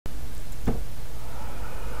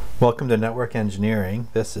Welcome to Network Engineering.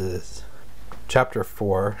 This is Chapter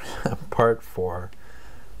 4, Part 4,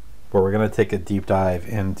 where we're going to take a deep dive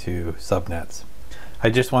into subnets.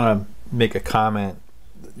 I just want to make a comment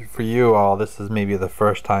for you all. This is maybe the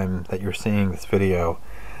first time that you're seeing this video.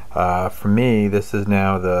 For me, this is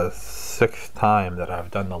now the 6th time that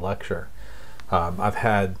I've done the lecture. I've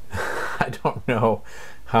had, I don't know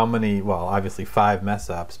how many, well, obviously 5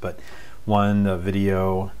 mess-ups, but one, the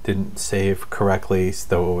video didn't save correctly,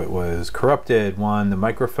 so it was corrupted. One, the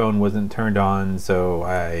microphone wasn't turned on, so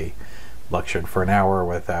I lectured for an hour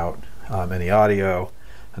without any audio.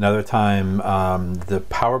 Another time, the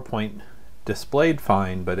PowerPoint displayed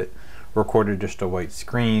fine, but it recorded just a white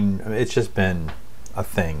screen. It's just been a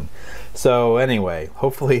thing. So anyway,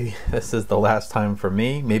 hopefully this is the last time for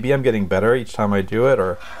me. Maybe I'm getting better each time I do it,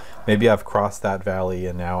 or maybe I've crossed that valley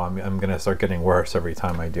and now I'm going to start getting worse every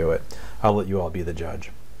time I do it. I'll let you all be the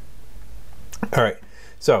judge. All right,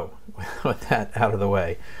 so with that out of the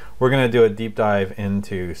way, we're going to do a deep dive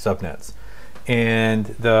into subnets. And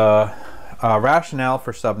the rationale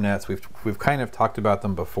for subnets, we've kind of talked about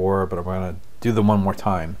them before, but I'm going to do them one more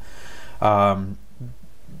time.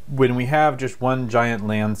 When we have just one giant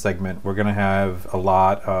LAN segment, we're going to have a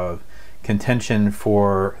lot of contention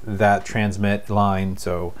for that transmit line,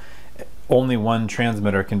 so only one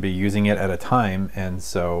transmitter can be using it at a time, and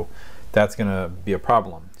so that's going to be a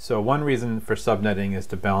problem. So one reason for subnetting is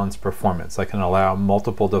to balance performance. I can allow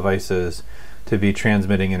multiple devices to be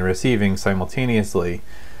transmitting and receiving simultaneously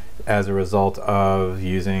as a result of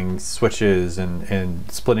using switches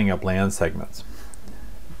and splitting up LAN segments.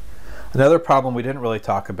 Another problem we didn't really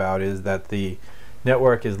talk about is that the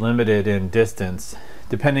network is limited in distance.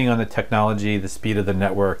 Depending on the technology, the speed of the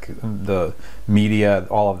network, the media,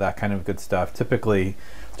 all of that kind of good stuff, typically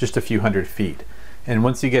just a few hundred feet. And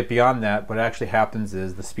once you get beyond that, what actually happens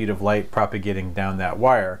is the speed of light propagating down that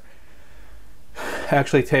wire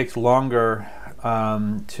actually takes longer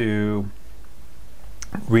to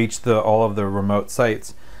reach all of the remote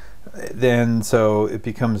sites. Then so it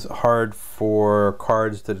becomes hard for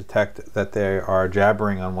cards to detect that they are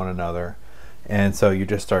jabbering on one another. And so you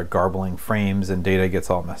just start garbling frames and data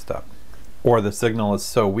gets all messed up. Or the signal is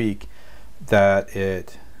so weak that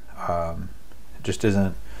it just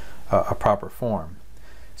isn't a proper form.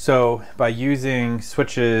 So by using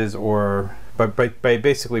switches, or by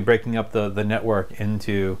basically breaking up the network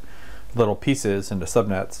into little pieces, into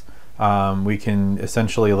subnets, we can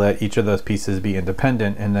essentially let each of those pieces be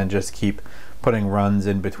independent and then just keep putting runs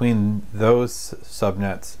in between those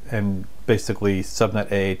subnets, and basically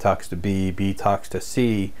subnet A talks to B, B talks to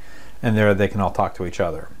C, and there they can all talk to each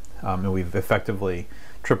other. And we've effectively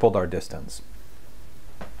tripled our distance.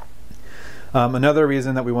 Another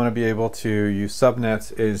reason that we want to be able to use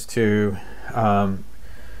subnets is to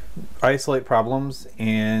isolate problems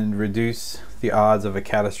and reduce the odds of a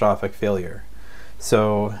catastrophic failure.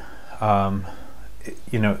 So,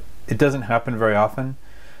 it doesn't happen very often.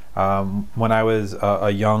 When I was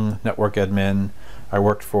a young network admin, I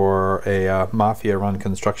worked for a mafia-run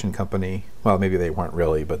construction company. Well, maybe they weren't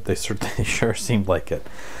really, but they certainly sure seemed like it.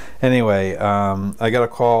 Anyway, I got a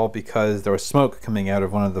call because there was smoke coming out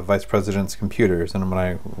of one of the vice president's computers, and when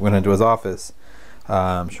I went into his office,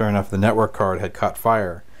 sure enough, the network card had caught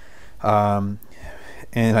fire. And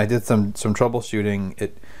I did some troubleshooting.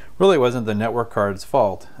 It really wasn't the network card's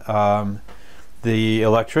fault. The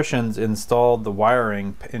electricians installed the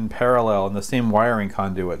wiring in parallel in the same wiring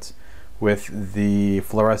conduits with the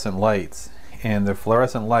fluorescent lights, and the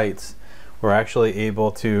fluorescent lights were actually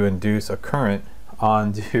able to induce a current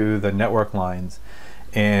onto the network lines,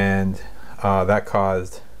 and that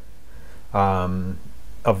caused a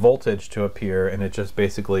voltage to appear, and it just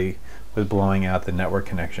basically was blowing out the network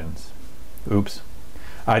connections. Oops,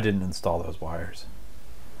 I didn't install those wires.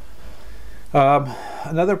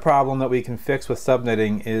 Another problem that we can fix with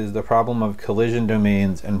subnetting is the problem of collision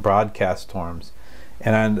domains and broadcast storms.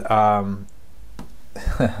 And I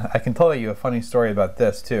can tell you a funny story about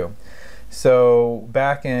this too. So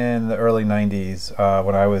back in the early 90s,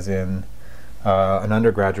 when I was in an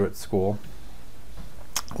undergraduate school,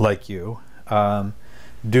 like you,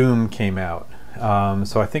 Doom came out.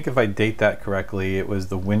 So I think if I date that correctly, it was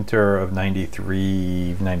the winter of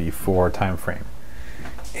 93, 94 timeframe.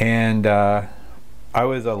 And I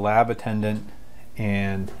was a lab attendant,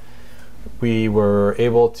 and we were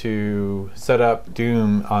able to set up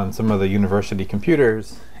Doom on some of the university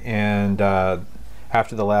computers, and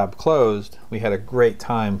after the lab closed, we had a great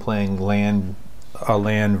time playing a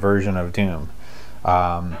LAN version of Doom.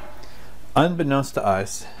 Unbeknownst to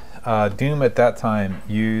us, Doom at that time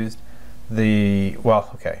used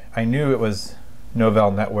I knew it was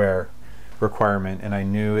Novell NetWare requirement, and I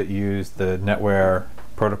knew it used the NetWare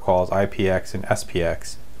protocols IPX and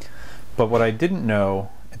SPX. But what I didn't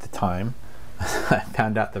know at the time, I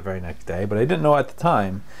found out the very next day, but I didn't know at the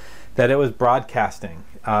time that it was broadcasting.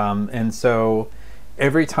 And so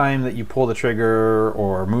every time that you pull the trigger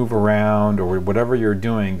or move around or whatever you're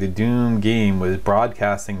doing, the Doom game was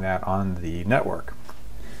broadcasting that on the network.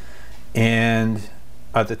 And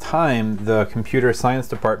at the time, the computer science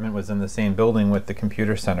department was in the same building with the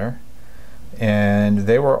computer center, and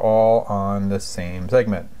they were all on the same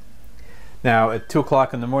segment. Now at 2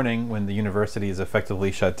 o'clock in the morning, when the university is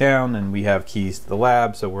effectively shut down and we have keys to the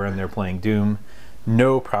lab, so we're in there playing Doom,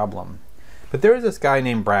 no problem. But there was this guy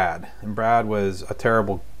named Brad, and Brad was a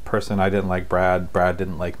terrible person. I didn't like Brad. Brad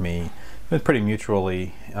didn't like me. It was pretty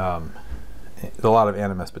mutually, a lot of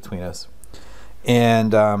animus between us.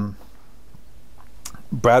 And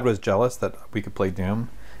Brad was jealous that we could play Doom,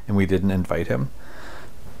 and we didn't invite him.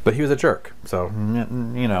 But he was a jerk, so,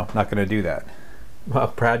 you know, not going to do that.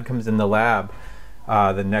 Well, Brad comes in the lab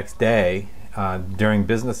the next day during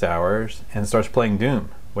business hours and starts playing Doom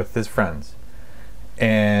with his friends.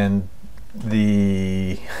 And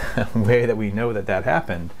the way that we know that that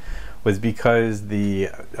happened was because the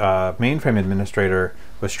mainframe administrator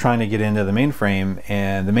was trying to get into the mainframe,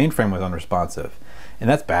 and the mainframe was unresponsive. And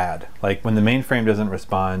that's bad. Like, when the mainframe doesn't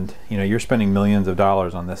respond, you know, you're spending millions of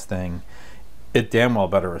dollars on this thing, it damn well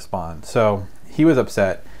better respond. So he was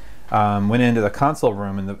upset, went into the console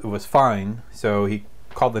room, and it was fine. So he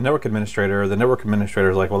called the network administrator. The network administrator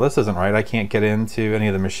was like, well, this isn't right. I can't get into any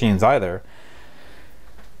of the machines either.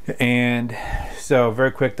 And so very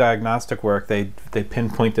quick diagnostic work, they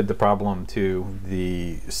pinpointed the problem to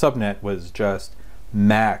the subnet was just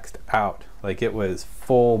maxed out. Like, it was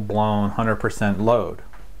full-blown 100% load.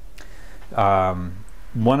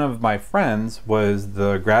 One of my friends was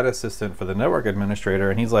the grad assistant for the network administrator,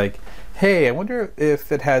 and he's like, hey, I wonder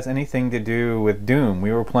if it has anything to do with Doom.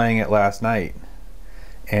 We were playing it last night.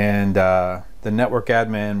 And the network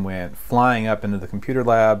admin went flying up into the computer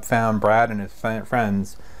lab, found Brad and his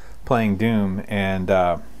friends playing Doom, and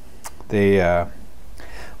well,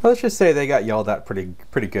 let's just say they got yelled at pretty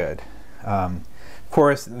good. Of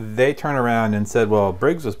course, they turn around and said, well,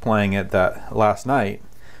 Briggs was playing it that last night.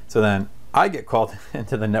 So then I get called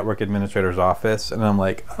into the network administrator's office, and I'm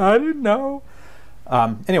like, I didn't know.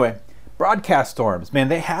 Anyway, broadcast storms, man,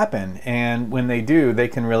 they happen, and when they do, they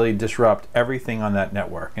can really disrupt everything on that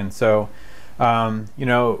network. And so, you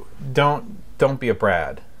know, don't be a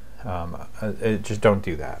Brad. Just don't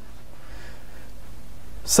do that.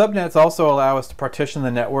 Subnets also allow us to partition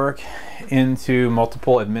the network into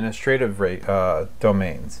multiple administrative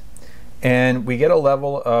domains. And we get a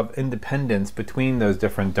level of independence between those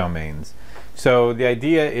different domains. So the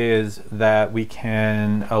idea is that we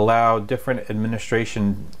can allow different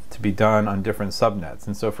administration to be done on different subnets.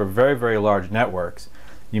 And so for very, very large networks,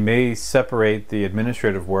 you may separate the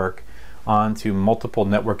administrative work onto multiple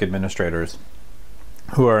network administrators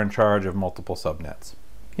who are in charge of multiple subnets.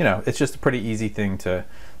 You know, it's just a pretty easy thing to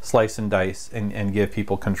slice and dice and give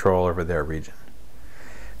people control over their region.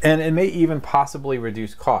 And it may even possibly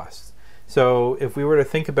reduce costs. So if we were to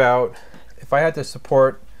think about, if I had to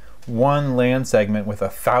support one LAN segment with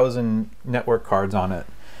 1,000 network cards on it,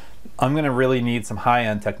 I'm going to really need some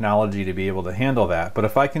high-end technology to be able to handle that. But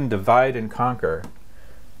if I can divide and conquer,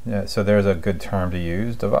 yeah, so there's a good term to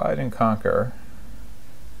use, divide and conquer,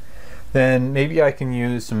 then maybe I can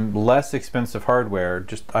use some less expensive hardware,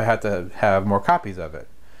 just I have to have more copies of it.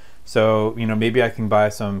 So, you know, maybe I can buy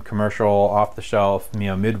some commercial off-the-shelf, you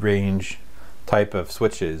know, mid-range type of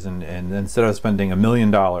switches, and instead of spending $1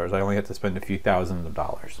 million, I only have to spend a few thousands of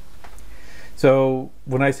dollars. So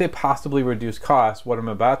when I say possibly reduce costs, what I'm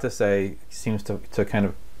about to say seems to kind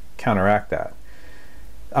of counteract that.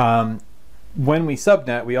 When we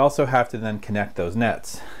subnet, we also have to then connect those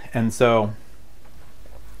nets. And so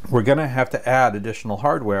we're going to have to add additional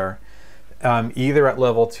hardware either at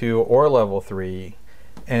level 2 or level 3.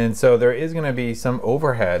 And so there is going to be some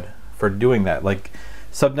overhead for doing that. Like,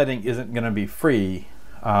 subnetting isn't going to be free,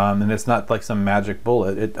 and it's not like some magic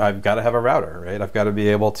bullet. I've got to have a router, right? I've got to be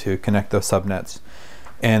able to connect those subnets.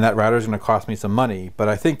 And that router is going to cost me some money. But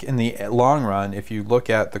I think in the long run, if you look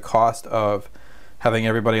at the cost of having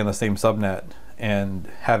everybody on the same subnet and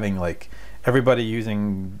having like everybody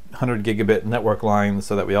using 100 gigabit network lines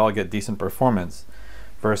so that we all get decent performance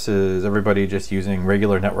versus everybody just using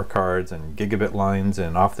regular network cards and gigabit lines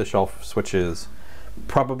and off-the-shelf switches,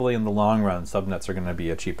 probably in the long run, subnets are going to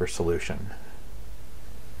be a cheaper solution.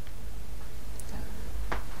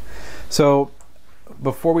 So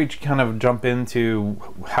before we kind of jump into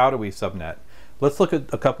how do we subnet, let's look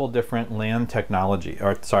at a couple different LAN LAN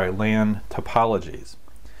topologies.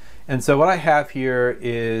 And so what I have here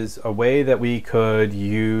is a way that we could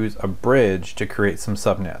use a bridge to create some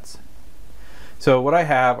subnets. So what I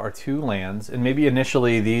have are two LANs, and maybe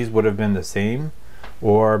initially these would have been the same,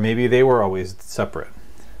 or maybe they were always separate.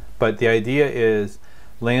 But the idea is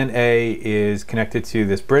LAN A is connected to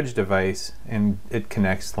this bridge device, and it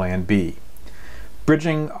connects LAN B.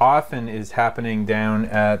 Bridging often is happening down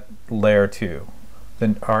at layer 2,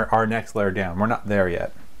 then our next layer down. We're not there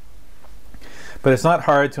yet. But it's not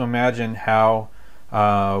hard to imagine how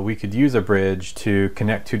we could use a bridge to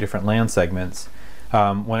connect two different LAN segments.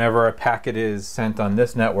 Whenever a packet is sent on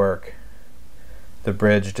this network, the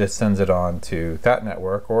bridge just sends it on to that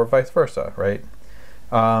network, or vice versa, right?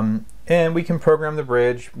 And we can program the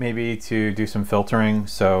bridge maybe to do some filtering.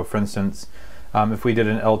 So for instance, if we did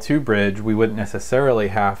an L2 bridge, we wouldn't necessarily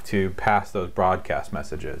have to pass those broadcast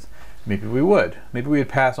messages. Maybe we would. Maybe we would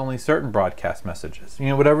pass only certain broadcast messages. You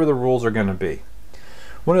know, whatever the rules are going to be.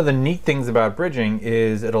 One of the neat things about bridging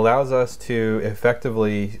is it allows us to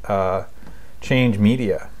effectively change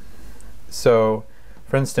media. So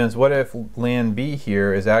for instance, what if LAN B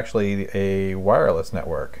here is actually a wireless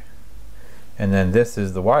network, and then this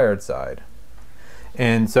is the wired side?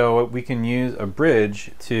 And so we can use a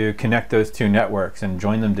bridge to connect those two networks and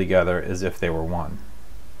join them together as if they were one.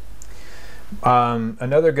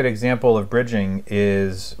 Another good example of bridging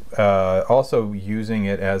is also using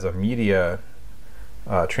it as a media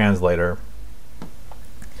translator.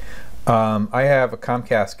 I have a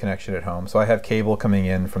Comcast connection at home, so I have cable coming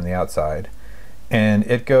in from the outside, and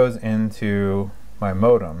it goes into my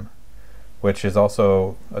modem, which is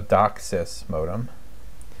also a DOCSIS modem.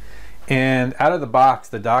 And out of the box,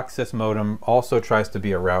 the DOCSIS modem also tries to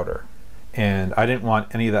be a router, and I didn't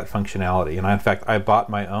want any of that functionality. And in fact, I bought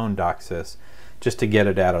my own DOCSIS just to get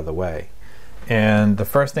it out of the way. And the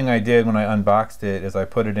first thing I did when I unboxed it is I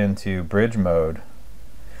put it into bridge mode,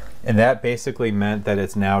 and that basically meant that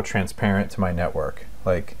it's now transparent to my network.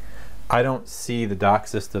 Like, I don't see the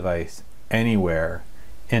DOCSIS device anywhere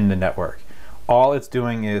in the network. All it's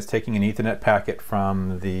doing is taking an Ethernet packet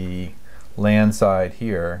from the LAN side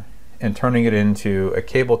here and turning it into a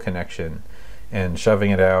cable connection and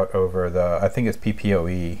shoving it out over the, I think it's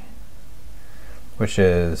PPoE, which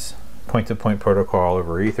is point-to-point protocol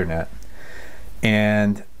over Ethernet.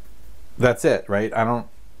 And that's it, right?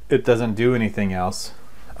 It doesn't do anything else.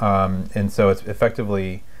 And so it's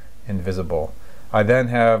effectively invisible. I then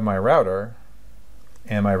have my router,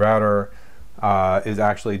 and my router is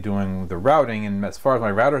actually doing the routing, and as far as my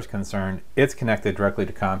router is concerned, it's connected directly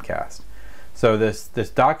to Comcast. So this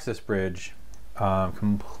DOCSIS bridge,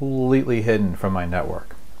 completely hidden from my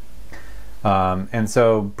network. And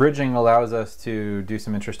so bridging allows us to do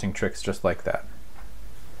some interesting tricks just like that.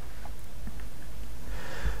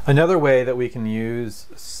 Another way that we can use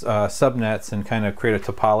subnets and kind of create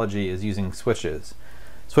a topology is using switches.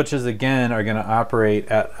 Switches, again, are going to operate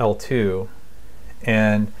at L2,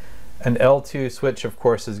 and an L2 switch, of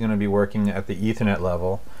course, is going to be working at the Ethernet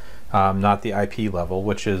level, not the IP level,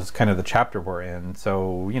 which is kind of the chapter we're in.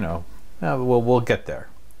 So, you know, we'll get there.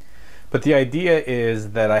 But the idea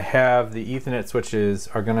is that I have the Ethernet switches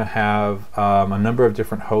are going to have a number of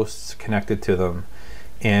different hosts connected to them,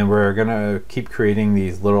 and we're going to keep creating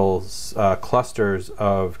these little clusters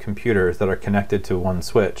of computers that are connected to one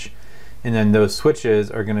switch, and then those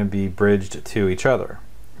switches are going to be bridged to each other.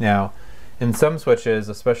 Now, in some switches,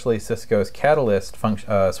 especially Cisco's Catalyst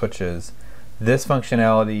switches, this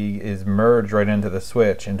functionality is merged right into the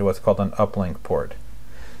switch into what's called an uplink port.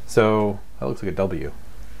 So that looks like a W.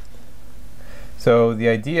 So the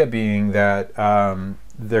idea being that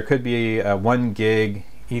there could be a 1 gig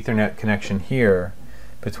Ethernet connection here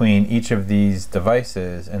between each of these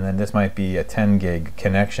devices, and then this might be a 10 gig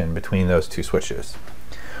connection between those two switches,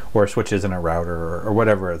 or switches in a router, or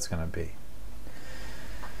whatever it's going to be.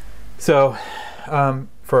 So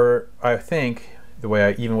I think, the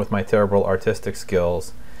way even with my terrible artistic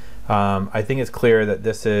skills, I think it's clear that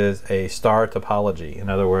this is a star topology. In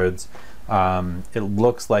other words, it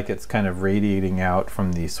looks like it's kind of radiating out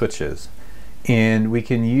from these switches. And we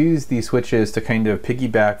can use these switches to kind of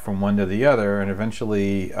piggyback from one to the other and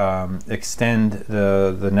eventually extend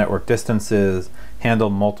the network distances,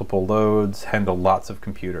 handle multiple loads, handle lots of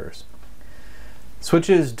computers.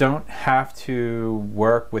 Switches don't have to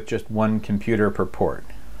work with just one computer per port.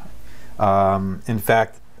 In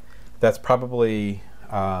fact, that's probably,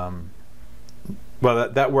 well,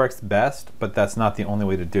 that works best, but that's not the only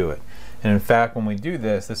way to do it. And in fact, when we do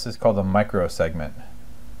this, this is called a microsegment.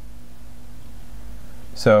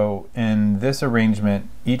 So in this arrangement,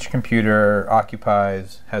 each computer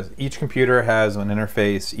has an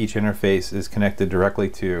interface. Each interface is connected directly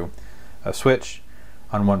to a switch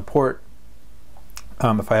on one port.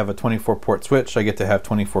 If I have a 24 port switch, I get to have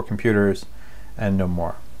 24 computers and no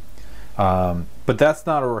more. But that's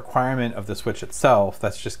not a requirement of the switch itself.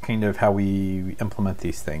 That's just kind of how we implement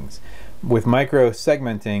these things. With micro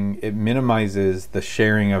segmenting, it minimizes the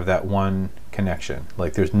sharing of that one connection.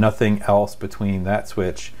 Like there's nothing else between that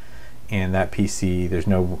switch and that PC. There's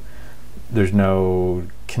no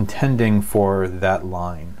contending for that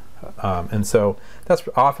line. And so that's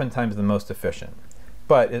oftentimes the most efficient.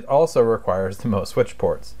 But it also requires the most switch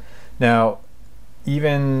ports. Now,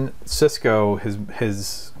 even Cisco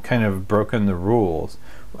has kind of broken the rules.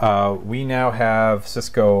 We now have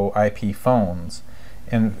Cisco IP phones.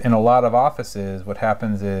 And in a lot of offices, what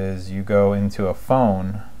happens is you go into a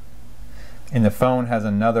phone, and the phone has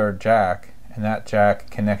another jack, and that jack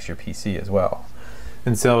connects your PC as well.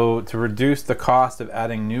 And so to reduce the cost of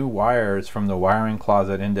adding new wires from the wiring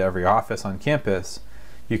closet into every office on campus,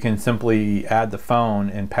 you can simply add the phone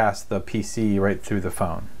and pass the PC right through the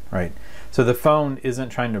phone, right? So the phone isn't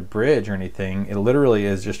trying to bridge or anything. It literally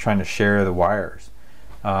is just trying to share the wires.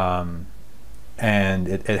 And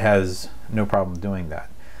it has no problem doing that.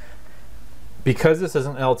 Because this is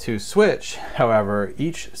an L2 switch, however,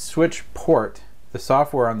 each switch port, the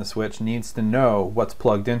software on the switch needs to know what's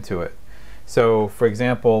plugged into it. So for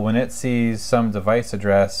example, when it sees some device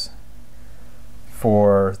address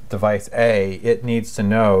for device A, it needs to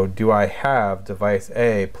know, do I have device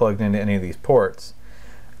A plugged into any of these ports?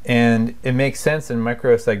 And it makes sense in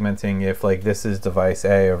microsegmenting if like this is device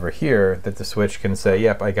A over here, that the switch can say,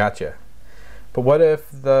 yep, I got you. But what if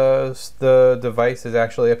the device is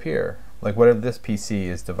actually up here? Like what if this PC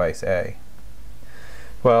is device A?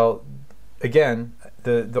 Well, again,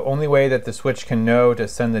 the only way that the switch can know to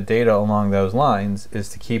send the data along those lines is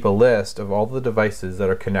to keep a list of all the devices that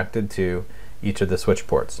are connected to each of the switch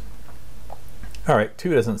ports. All right,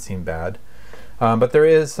 2 doesn't seem bad, but there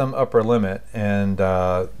is some upper limit, and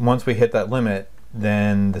once we hit that limit,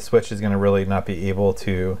 then the switch is going to really not be able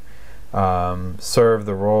to serve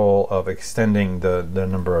the role of extending the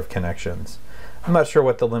number of connections. I'm not sure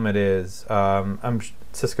what the limit is.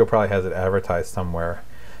 Cisco probably has it advertised somewhere.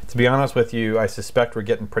 To be honest with you, I suspect we're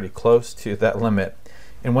getting pretty close to that limit.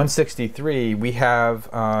 In 163, we have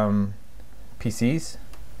PCs,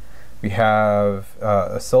 we have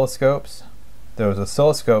oscilloscopes. Those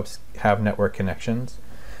oscilloscopes have network connections.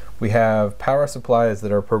 We have power supplies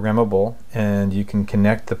that are programmable, and you can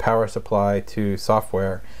connect the power supply to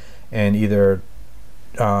software and either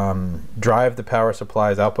drive the power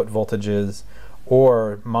supply's output voltages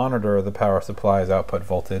or monitor the power supply's output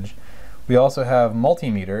voltage. We also have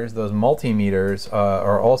multimeters. Those multimeters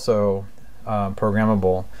are also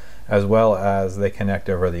programmable, as well as they connect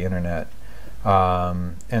over the internet.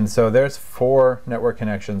 And so there's 4 network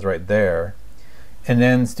connections right there. And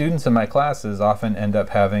then students in my classes often end up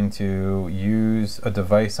having to use a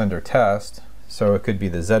device under test. So it could be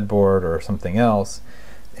the Z board or something else.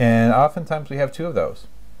 And oftentimes we have 2 of those.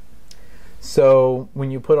 So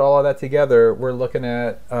when you put all of that together, we're looking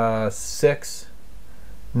at 6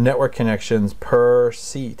 network connections per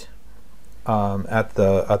seat at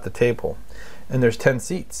the table. And there's 10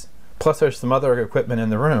 seats. Plus there's some other equipment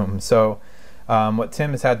in the room. So what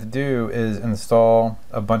Tim has had to do is install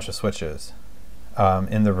a bunch of switches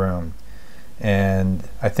in the room. And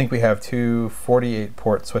I think we have 2 48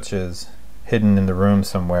 port switches hidden in the room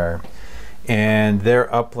somewhere. And their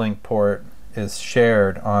uplink port is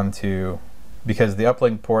shared onto, because the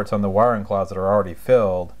uplink ports on the wiring closet are already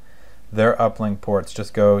filled, their uplink ports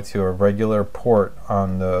just go to a regular port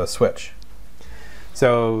on the switch.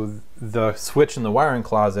 So the switch in the wiring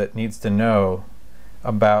closet needs to know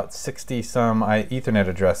about 60 some Ethernet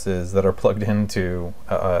addresses that are plugged into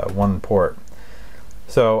one port.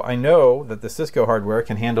 So I know that the Cisco hardware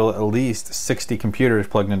can handle at least 60 computers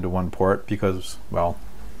plugged into one port because, well,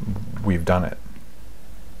 we've done it.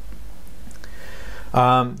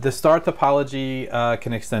 The star topology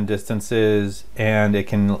can extend distances, and it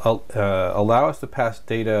can allow us to pass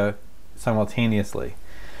data simultaneously.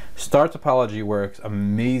 Star topology works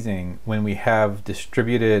amazing when we have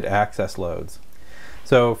distributed access loads.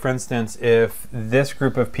 So for instance, if this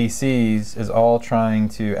group of PCs is all trying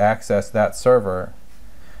to access that server,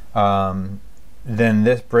 then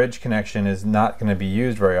this bridge connection is not going to be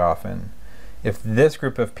used very often. If this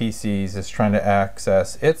group of PCs is trying to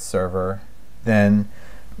access its server, then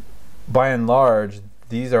by and large,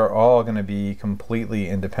 these are all going to be completely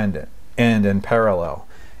independent and in parallel.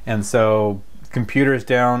 And so computers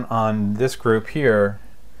down on this group here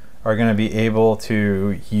are going to be able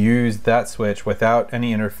to use that switch without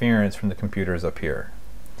any interference from the computers up here.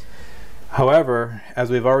 However, as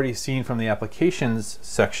we've already seen from the applications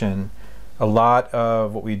section, a lot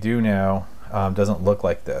of what we do now doesn't look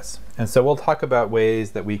like this. And so we'll talk about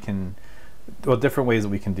ways that we can, well, different ways that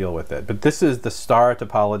we can deal with it. But this is the star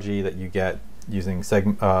topology that you get using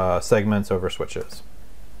segments over switches.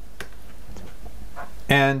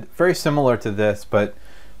 And very similar to this, but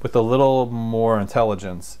with a little more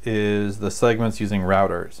intelligence, is the segments using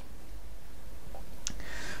routers.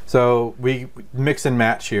 So we mix and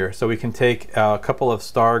match here. So we can take a couple of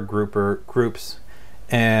star groups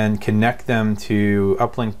and connect them to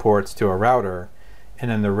uplink ports to a router,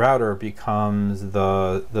 and then the router becomes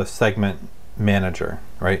the segment manager,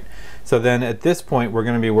 right? So then at this point, we're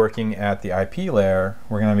going to be working at the IP layer.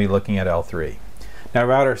 We're going to be looking at L3. Now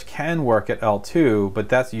routers can work at L2, but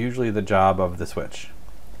that's usually the job of the switch.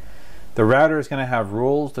 The router is going to have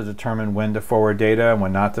rules to determine when to forward data,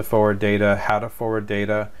 when not to forward data, how to forward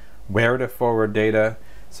data, where to forward data.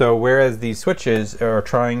 So whereas these switches are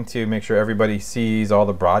trying to make sure everybody sees all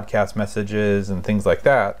the broadcast messages and things like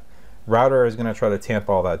that, router is going to try to tamp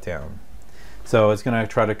all that down. So it's going to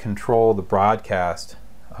try to control the broadcast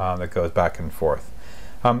that goes back and forth.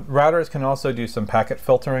 Routers can also do some packet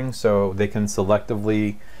filtering, so they can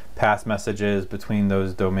selectively pass messages between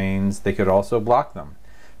those domains. They could also block them.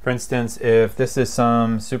 For instance, if this is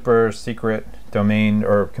some super secret domain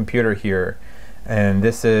or computer here, and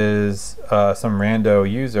this is some rando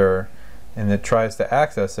user, and it tries to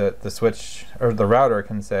access it, the switch or the router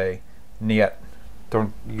can say, "Niet,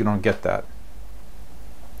 you don't get that."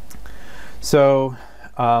 So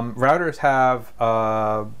routers have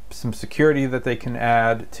some security that they can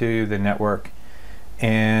add to the network,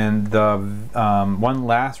 and the one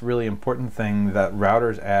last really important thing that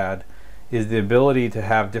routers add is the ability to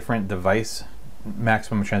have different device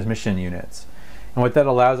maximum transmission units. And what that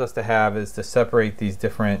allows us to have is to separate these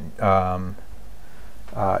different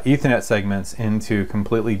Ethernet segments into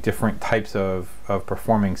completely different types of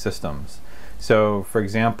performing systems. So for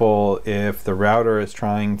example, if the router is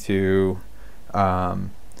trying to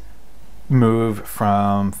move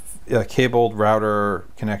from a cabled router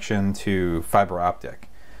connection to fiber optic,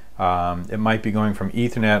 it might be going from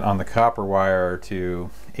Ethernet on the copper wire to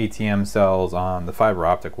ATM cells on the fiber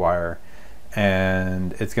optic wire,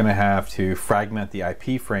 and it's going to have to fragment the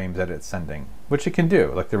IP frames that it's sending, which it can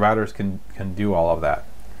do. Like the routers can do all of that.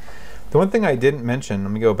 The one thing I didn't mention,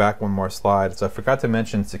 let me go back one more slide, is I forgot to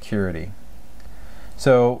mention security.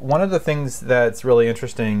 So one of the things that's really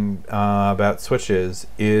interesting about switches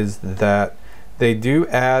is that they do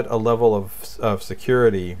add a level of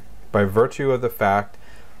security by virtue of the fact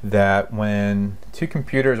that when two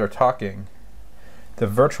computers are talking, the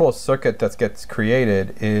virtual circuit that gets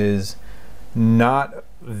created is not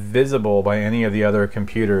visible by any of the other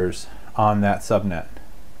computers on that subnet.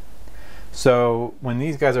 So when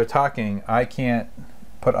these guys are talking, I can't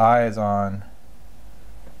put eyes on,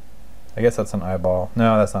 I guess that's an eyeball.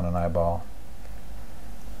 No, that's not an eyeball.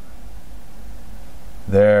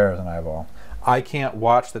 There's an eyeball. I can't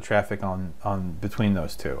watch the traffic on between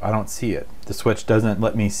those two. I don't see it. The switch doesn't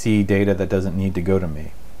let me see data that doesn't need to go to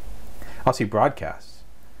me. I'll see broadcasts,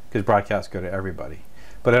 because broadcasts go to everybody,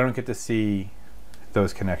 but I don't get to see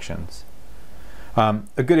those connections.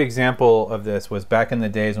 A good example of this was back in the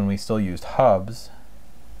days when we still used hubs.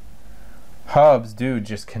 Hubs do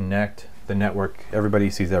just connect the network.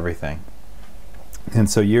 Everybody sees everything. And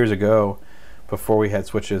so years ago, before we had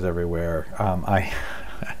switches everywhere, I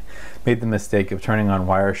made the mistake of turning on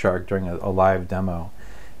Wireshark during a live demo,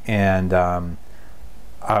 and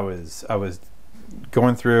I was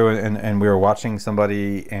going through and we were watching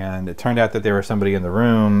somebody, and it turned out that there was somebody in the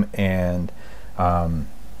room, and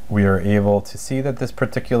we were able to see that this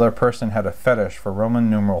particular person had a fetish for Roman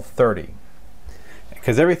numeral 30,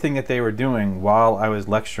 because everything that they were doing while I was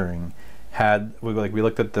lecturing had, we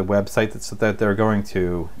looked at the website that they're going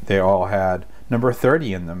to, they all had number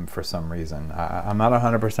 30 in them for some reason. I'm not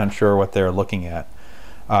 100% sure what they're looking at.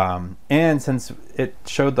 And since it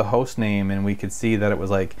showed the host name and we could see that it was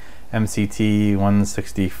like MCT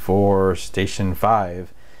 164 station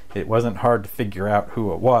 5, it wasn't hard to figure out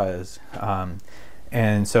who it was.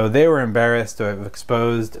 And so they were embarrassed to have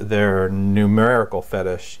exposed their numerical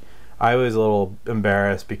fetish. I was a little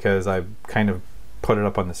embarrassed because I kind of put it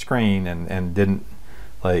up on the screen and didn't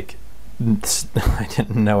like, I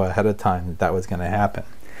didn't know ahead of time that that was going to happen.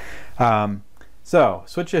 So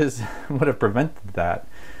switches would have prevented that.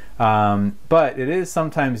 But it is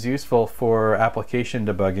sometimes useful for application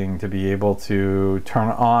debugging to be able to turn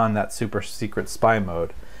on that super secret spy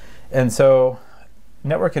mode. And so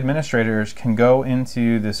network administrators can go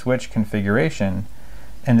into the switch configuration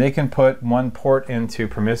and they can put one port into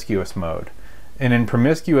promiscuous mode. And in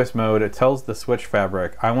promiscuous mode, it tells the switch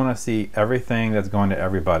fabric, I want to see everything that's going to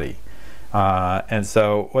everybody. And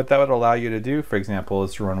so what that would allow you to do, for example,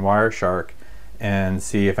 is to run Wireshark and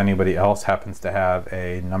see if anybody else happens to have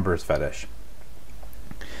a numbers fetish.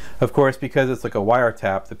 Of course, because it's like a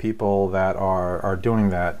wiretap, the people that are doing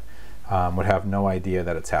that would have no idea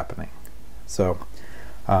that it's happening. So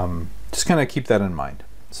just kind of keep that in mind.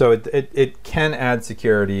 So it can add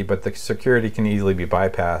security, but the security can easily be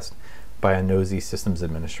bypassed by a nosy systems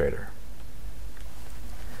administrator.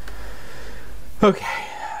 Okay.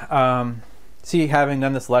 See, having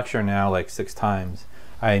done this lecture now like 6 times,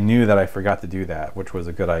 I knew that I forgot to do that, which was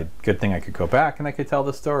a good thing. I could go back and I could tell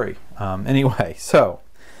the story. Anyway, so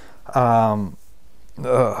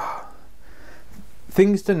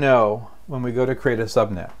things to know when we go to create a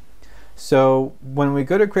subnet. So when we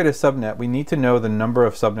go to create a subnet, we need to know the number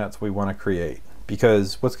of subnets we want to create,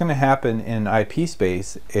 because what's going to happen in IP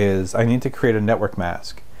space is I need to create a network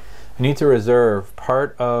mask. I need to reserve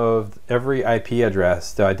part of every IP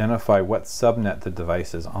address to identify what subnet the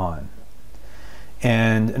device is on.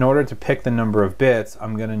 And in order to pick the number of bits,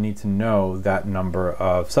 I'm going to need to know that number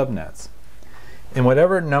of subnets. And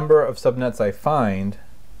whatever number of subnets I find,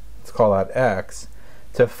 let's call that X,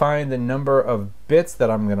 to find the number of bits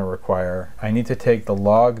that I'm going to require, I need to take the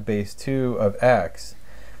log base 2 of X.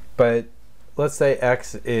 But let's say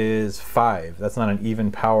X is 5. That's not an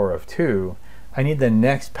even power of 2. I need the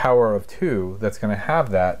next power of 2 that's going to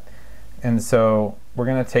have that. And so we're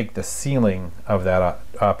going to take the ceiling of that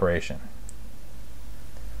operation.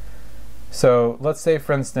 So let's say,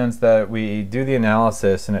 for instance, that we do the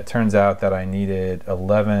analysis and it turns out that I needed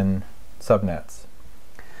 11 subnets.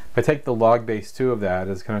 If I take the log base 2 of that,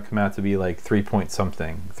 it's going to come out to be like 3 point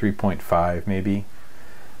something, 3.5 maybe.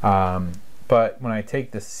 But when I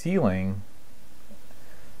take the ceiling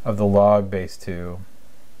of the log base 2,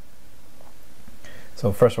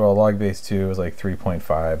 so first of all, log base 2 is like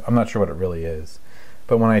 3.5. I'm not sure what it really is.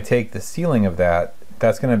 But when I take the ceiling of that,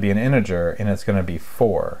 that's going to be an integer and it's going to be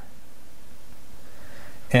 4.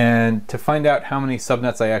 And to find out how many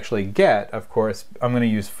subnets I actually get, of course, I'm going to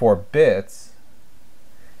use 4 bits.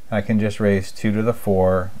 I can just raise 2 to the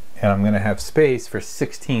 4, and I'm going to have space for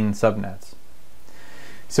 16 subnets.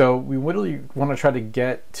 So we really want to try to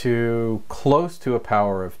get to close to a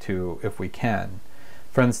power of 2 if we can.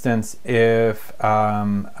 For instance, if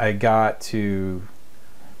I got to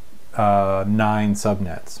 9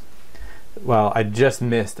 subnets, well, I just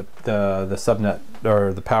missed the subnet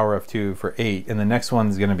or the power of 2 for 8, and the next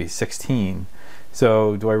one's going to be 16.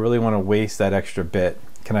 So do I really want to waste that extra bit?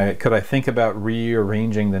 Could I think about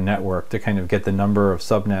rearranging the network to kind of get the number of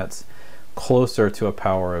subnets closer to a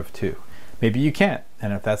power of 2? Maybe you can't,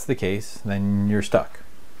 and if that's the case, then you're stuck.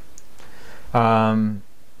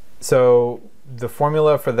 So the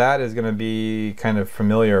formula for that is going to be kind of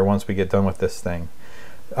familiar once we get done with this thing.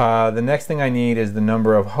 The next thing I need is the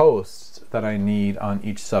number of hosts that I need on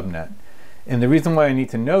each subnet. And the reason why I need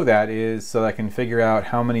to know that is so that I can figure out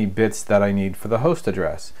how many bits that I need for the host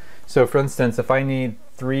address. So for instance, if I need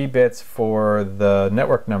 3 bits for the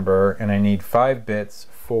network number and I need 5 bits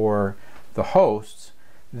for the hosts,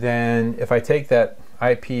 then if I take that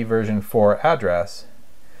IP version 4 address,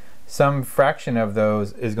 some fraction of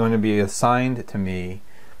those is going to be assigned to me,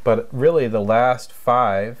 but really the last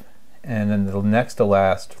 5 and then the next to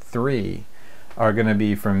last 3 are going to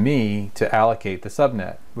be for me to allocate the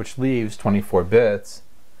subnet, which leaves 24 bits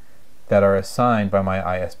that are assigned by my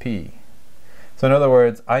ISP. So in other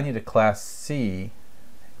words, I need a class C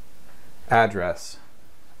address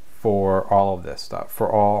for all of this stuff, for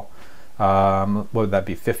all, what would that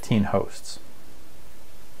be, 15 hosts.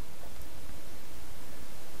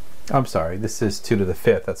 I'm sorry, this is 2 to the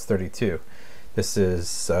 5th, that's 32. This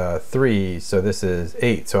is 3, so this is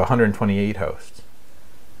 8, so 128 hosts.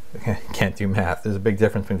 Can't do math. There's a big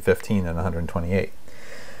difference between 15 and 128.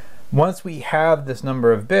 Once we have this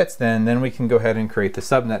number of bits, then we can go ahead and create the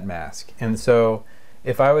subnet mask. And so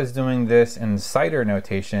if I was doing this in CIDR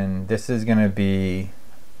notation, this is going to be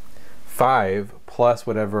 5 plus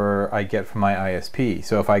whatever I get from my ISP.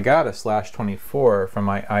 So if I got a /24 from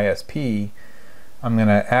my ISP, I'm going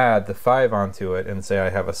to add the 5 onto it and say I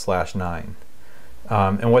have a /9.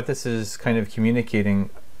 And what this is kind of communicating,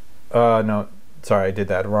 no, sorry, I did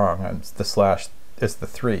that wrong. It's the it's the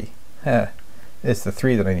 3. It's the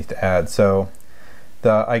 3 that I need to add. So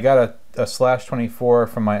I got a /24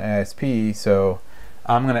 from my ISP, so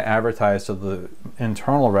I'm going to advertise to the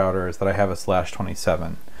internal routers that I have a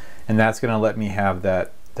 /27, and that's going to let me have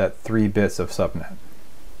that 3 bits of subnet.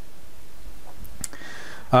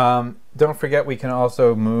 Don't forget we can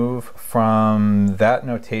also move from that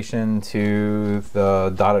notation to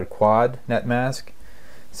the dotted quad net mask.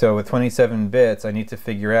 So with 27 bits, I need to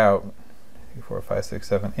figure out 2, 4, 5, 6,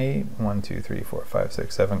 7, 8, 1, 2, 3, 4, 5,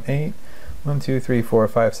 6, 7, 8, 1, 2, 3, 4,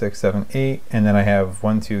 5, 6, 7, 8, and then I have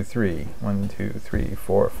 1, 2, 3, 1, 2, 3,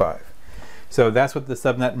 4, 5. So that's what the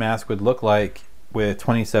subnet mask would look like with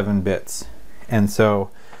 27 bits. And so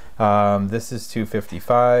this is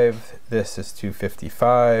 255, this is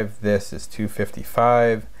 255, this is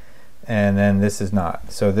 255, and then this is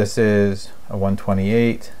not. So this is a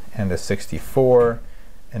 128 and a 64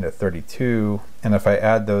 and a 32, and if I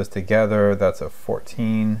add those together, that's a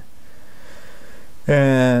 14.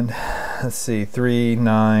 And let's see, 3,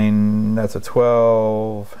 9, that's a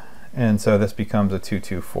 12, and so this becomes a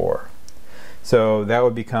 224. So that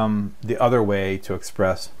would become the other way to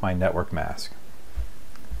express my network mask.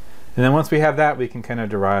 And then once we have that, we can kind of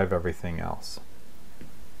derive everything else.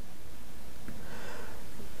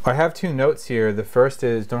 I have two notes here. The first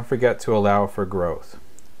is don't forget to allow for growth.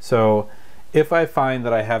 So if I find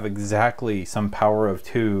that I have exactly some power of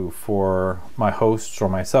 2 for my hosts or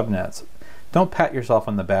my subnets, don't pat yourself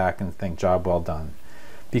on the back and think job well done.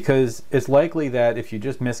 Because it's likely that if you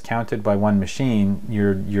just miscounted by one machine,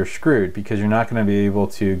 you're screwed, because you're not going to be able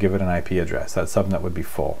to give it an IP address. That subnet would be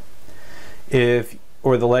full.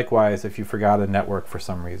 Or the likewise if you forgot a network for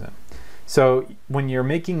some reason. So when you're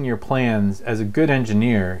making your plans as a good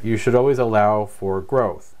engineer, you should always allow for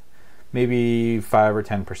growth, maybe 5 or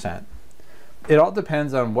 10%. It all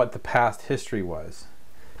depends on what the past history was.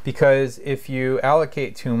 Because if you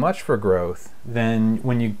allocate too much for growth, then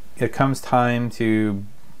when it comes time to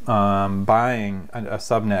buying a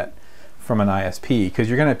subnet from an ISP, because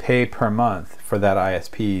you're going to pay per month for that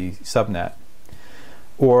ISP subnet,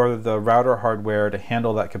 or the router hardware to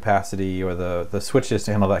handle that capacity, or the switches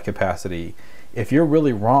to handle that capacity, if you're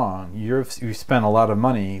really wrong, you spent a lot of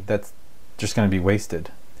money that's just going to be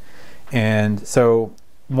wasted. And so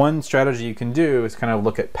one strategy you can do is kind of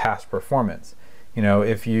look at past performance. You know,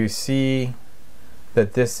 if you see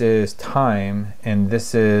that this is time and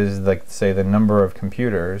this is, like, say, the number of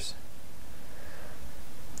computers,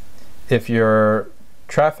 if your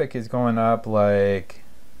traffic is going up like,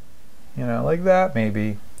 you know, like that,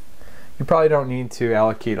 maybe you probably don't need to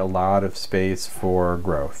allocate a lot of space for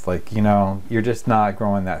growth. Like, you know, you're just not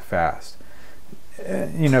growing that fast.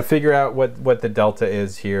 You know, figure out what the delta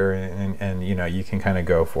is here, and you know, you can kind of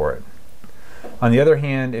go for it. On the other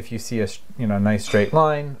hand, if you see a nice straight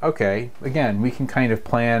line, okay, again, we can kind of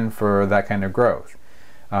plan for that kind of growth.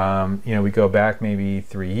 You know, we go back maybe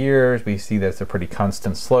 3 years, we see that's a pretty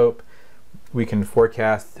constant slope. We can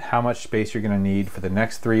forecast how much space you're going to need for the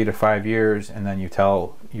next 3 to 5 years, and then you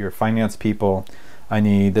tell your finance people, I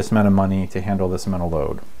need this amount of money to handle this amount of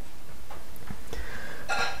load.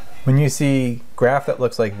 When you see graph that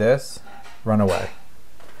looks like this, run away,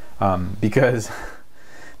 because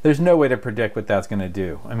there's no way to predict what that's going to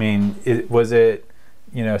do. I mean, was it,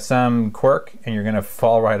 you know, some quirk and you're going to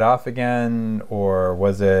fall right off again, or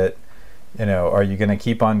was it, you know, are you going to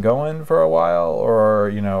keep on going for a while, or,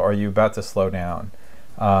 you know, are you about to slow down?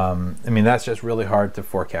 I mean, that's just really hard to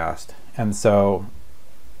forecast. And so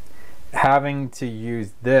having to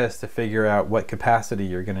use this to figure out what capacity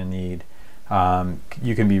you're going to need,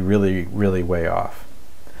 you can be really, really way off.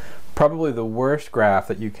 Probably the worst graph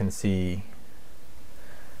that you can see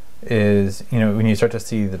is, you know, when you start to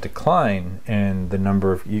see the decline in the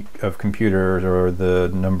number of computers, or the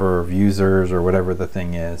number of users, or whatever the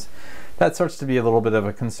thing is. That starts to be a little bit of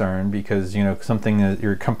a concern, because, you know,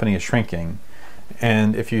 your company is shrinking.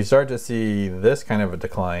 And if you start to see this kind of a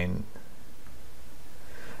decline,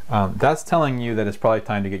 that's telling you that it's probably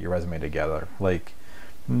time to get your resume together. Like,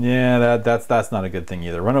 yeah, that's not a good thing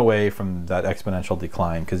either. Run away from that exponential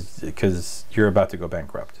decline, because you're about to go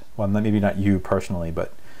bankrupt. Well, maybe not you personally,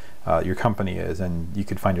 but your company is, and you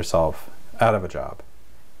could find yourself out of a job.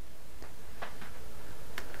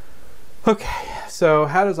 Okay, so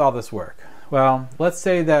how does all this work? Well, let's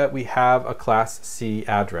say that we have a class C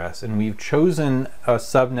address and we've chosen a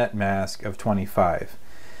subnet mask of 25.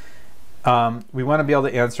 We want to be able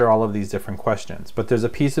to answer all of these different questions, but there's a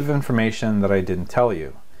piece of information that I didn't tell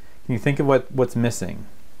you. Can you think of what's missing?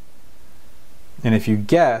 And if you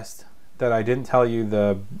guessed that I didn't tell you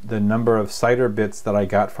the number of CIDR bits that I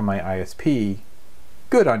got from my ISP,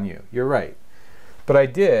 good on you, you're right. But I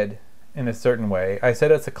did, in a certain way. I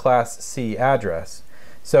said it's a class C address.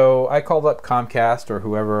 So I called up Comcast, or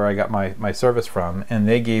whoever I got my service from, and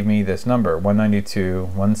they gave me this number,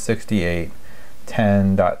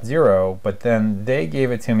 192.168.10.0, but then they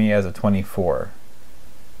gave it to me as a 24.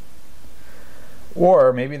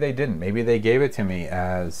 Or maybe they didn't. Maybe they gave it to me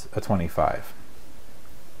as a 25.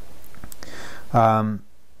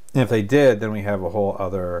 If they did, then we have a whole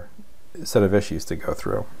other set of issues to go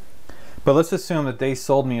through. But let's assume that they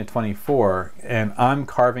sold me a 24 and I'm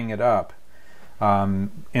carving it up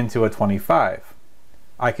into a 25.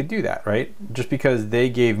 I could do that, right? Just because they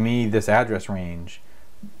gave me this address range,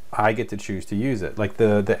 I get to choose to use it. Like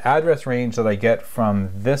the address range that I get from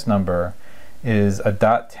this number is a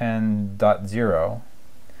 .10.0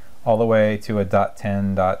 all the way to a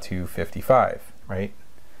 .10.255, right?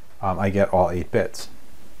 I get all 8 bits.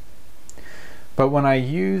 But when I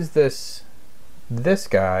use this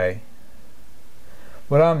guy,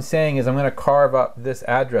 what I'm saying is I'm going to carve up this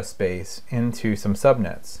address space into some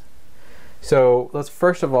subnets. So let's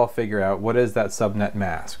first of all figure out what is that subnet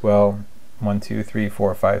mask. Well, 1, 2, 3,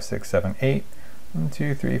 4, 5, 6, 7, 8. 1,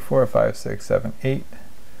 2, 3, 4, 5, 6, 7, 8.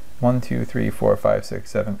 1, 2, 3, 4, 5, 6,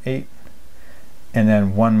 7, 8. And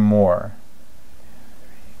then one more.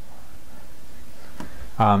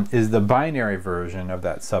 Is the binary version of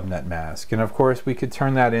that subnet mask. And of course we could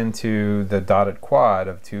turn that into the dotted quad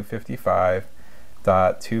of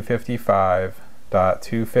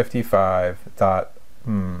 255.255.255. I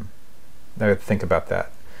gotta think about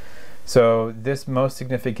that. So this most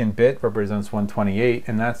significant bit represents 128,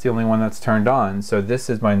 and that's the only one that's turned on. So this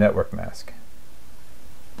is my network mask.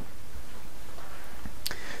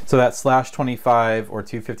 So that /25 or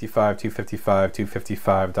 255, 255,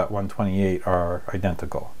 255.128 are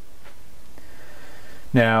identical.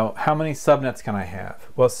 Now, how many subnets can I have?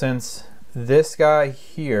 Well, since this guy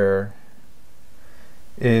here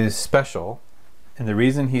is special, and the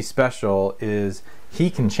reason he's special is he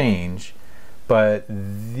can change, but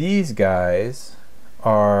these guys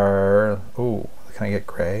are, oh, can I get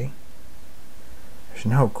gray? There's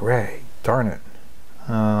no gray, darn it.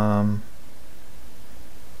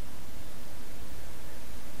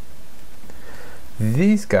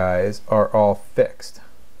 These guys are all fixed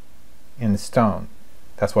in stone.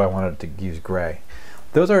 That's why I wanted to use gray.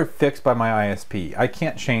 Those are fixed by my ISP. I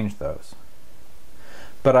can't change those.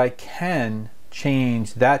 But I can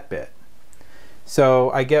change that bit.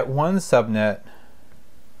 So I get one subnet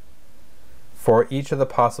for each of the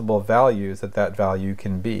possible values that that value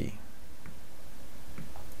can be.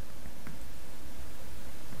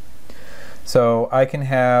 So I can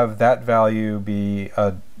have that value be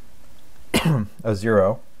a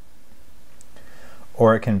 0,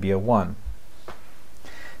 or it can be a 1.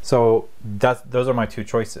 So those are my two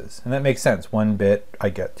choices, and that makes sense. One bit, I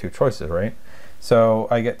get two choices, right? So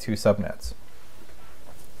I get two subnets.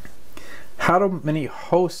 How many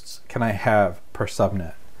hosts can I have per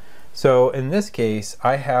subnet? So in this case,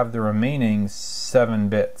 I have the remaining 7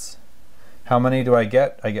 bits. How many do I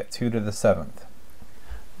get? I get 2 to the 7th.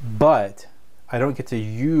 But I don't get to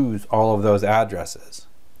use all of those addresses.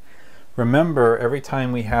 Remember, every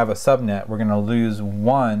time we have a subnet, we're going to lose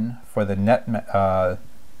 1 for the net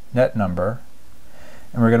number,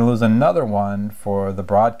 and we're going to lose another 1 for the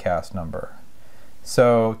broadcast number.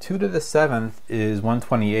 So 2 to the 7th is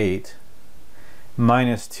 128,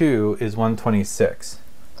 minus 2 is 126.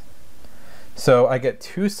 So I get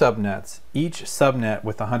 2 subnets, each subnet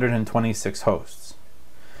with 126 hosts,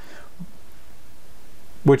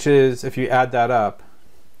 which is, if you add that up,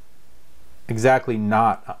 exactly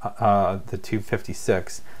not the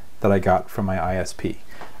 256 that I got from my ISP.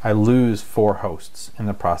 I lose 4 hosts in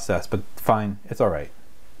the process, but fine, it's all right.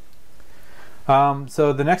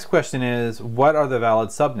 So the next question is, what are the valid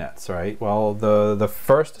subnets, right? Well, the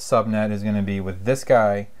first subnet is going to be with this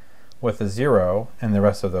guy with a 0, and the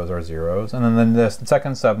rest of those are zeros. And then the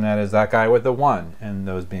second subnet is that guy with the 1, and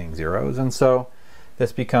those being zeros. And so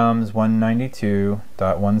this becomes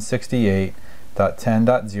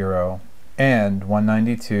 192.168.10.0 and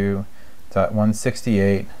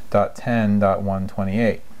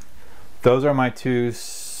 192.168.10.128. Those are my 2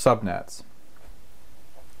 subnets.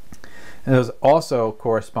 And those also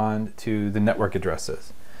correspond to the network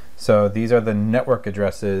addresses. So these are the network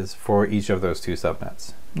addresses for each of those 2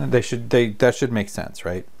 subnets. That should make sense,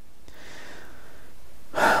 right?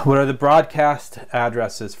 What are the broadcast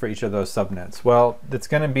addresses for each of those subnets? Well, it's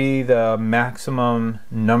going to be the maximum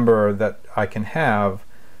number that I can have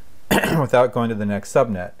without going to the next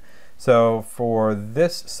subnet. So for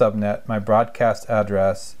this subnet, my broadcast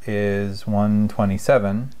address is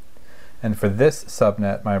 127, and for this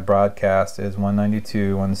subnet, my broadcast is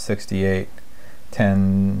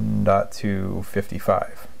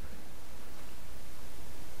 192.168.10.255.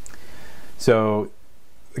 So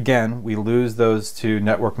again, we lose those 2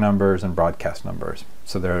 network numbers and broadcast numbers.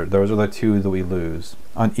 So those are the 2 that we lose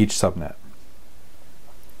on each subnet.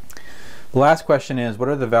 The last question is, what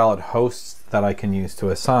are the valid hosts that I can use to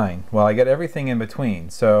assign? Well, I get everything in between.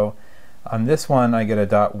 So on this one, I get a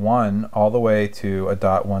 .1 all the way to a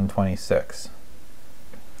 .126.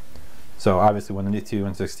 So obviously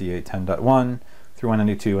 192.168.10.1 through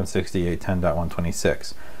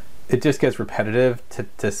 192.168.10.126. It just gets repetitive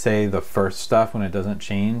to say the first stuff when it doesn't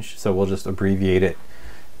change, so we'll just abbreviate it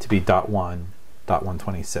to be .1,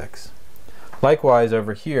 .126. Likewise,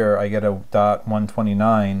 over here, I get a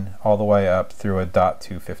 .129 all the way up through a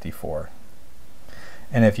 .254.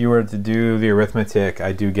 And if you were to do the arithmetic,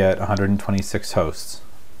 I do get 126 hosts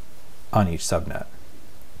on each subnet.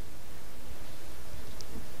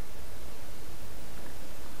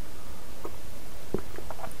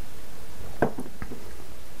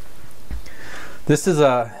 This is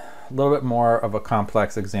a little bit more of a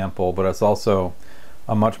complex example, but it's also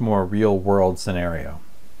a much more real-world scenario.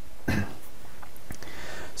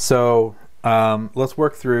 So let's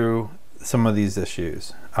work through some of these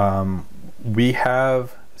issues. We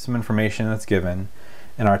have some information that's given,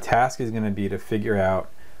 and our task is going to be to figure out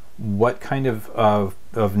what kind of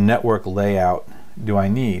network layout do I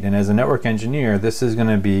need. And as a network engineer, this is going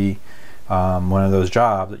to be one of those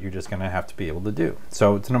jobs that you're just going to have to be able to do.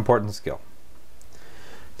 So it's an important skill.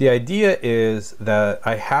 The idea is that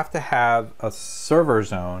I have to have a server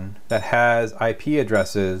zone that has IP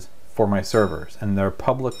addresses for my servers, and they're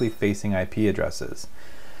publicly facing IP addresses.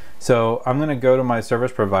 So I'm going to go to my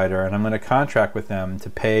service provider and I'm going to contract with them to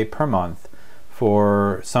pay per month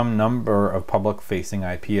for some number of public facing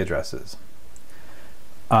IP addresses.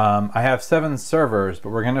 I have 7 servers, but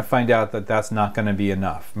we're going to find out that that's not going to be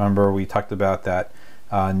enough. Remember, we talked about that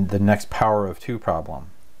the next power of 2 problem.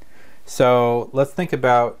 So let's think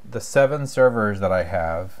about the 7 servers that I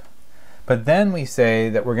have, but then we say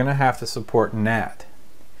that we're going to have to support NAT.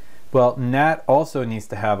 Well, NAT also needs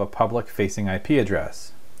to have a public facing IP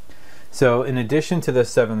address. So in addition to the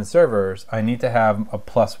 7 servers, I need to have a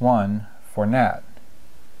 +1 for NAT.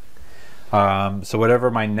 So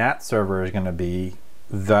whatever my NAT server is going to be,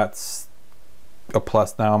 that's a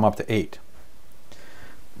plus. Now I'm up to 8.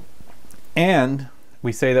 And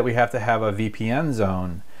we say that we have to have a VPN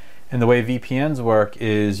zone. And the way VPNs work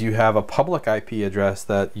is you have a public IP address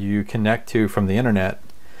that you connect to from the internet.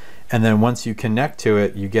 And then once you connect to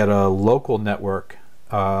it, you get a local network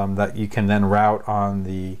that you can then route on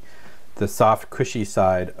the soft, cushy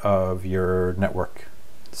side of your network.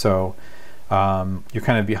 So you're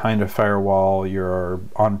kind of behind a firewall, you're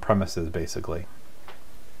on premises basically.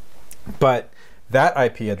 But that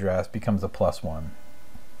IP address becomes a +1.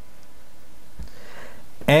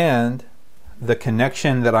 And the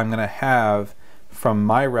connection that I'm going to have from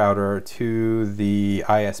my router to the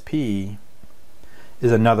ISP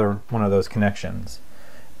is another one of those connections.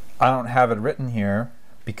 I don't have it written here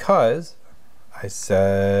because I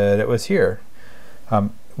said it was here.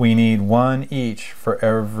 We need 1 each for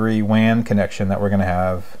every WAN connection that we're going to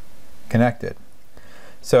have connected.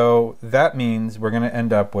 So that means we're going to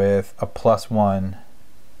end up with a +1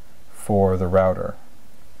 for the router.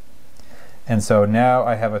 And so now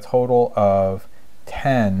I have a total of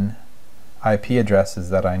 10 IP addresses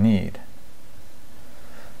that I need.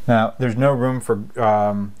 Now there's no room for,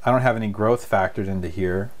 I don't have any growth factored into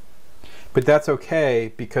here, but that's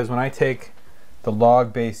okay because when I take the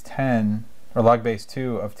log base 10 or log base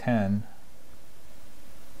 2 of 10,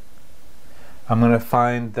 I'm going to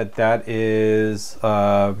find that that is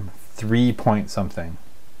 3 point something.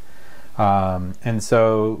 And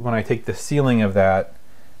so when I take the ceiling of that,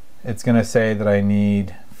 it's going to say that I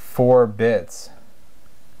need 4 bits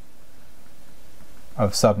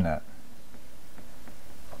of subnet.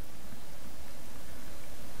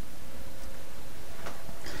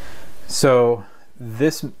 So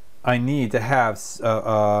this I need to have,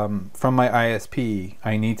 from my ISP,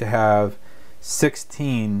 I need to have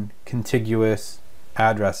 16 contiguous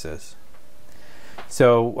addresses.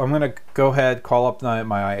 So I'm going to go ahead, call up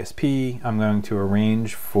my ISP. I'm going to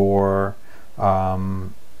arrange for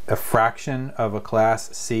a fraction of a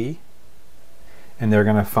class C, and they're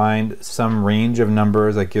going to find some range of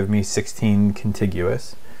numbers that give me 16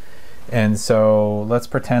 contiguous. And so let's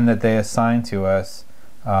pretend that they assign to us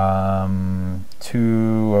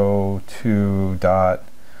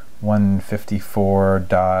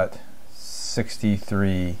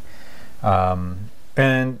 202.154.63.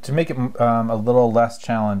 And to make it a little less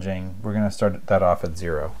challenging, we're going to start that off at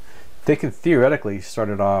 0. They could theoretically start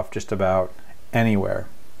it off just about anywhere.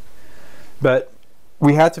 But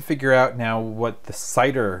we had to figure out now what the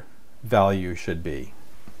CIDR value should be.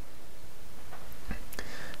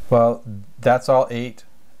 Well, that's all 8,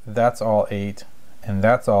 that's all 8, and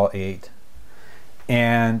that's all 8.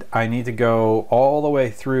 And I need to go all the way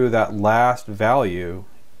through that last value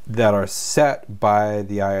that are set by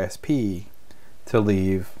the ISP to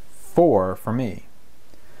leave 4 for me.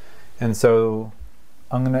 And so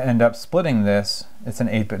I'm going to end up splitting this. It's an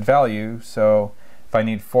 8-bit value, so if I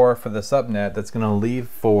need 4 for the subnet, that's going to leave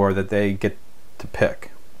 4 that they get to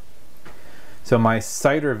pick. So my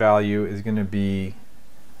CIDR value is going to be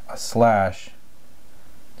a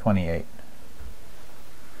 /28.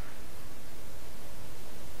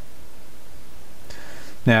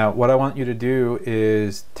 Now, what I want you to do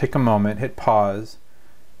is take a moment, hit pause.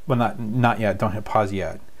 Well, not yet, don't hit pause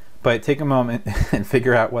yet. But take a moment and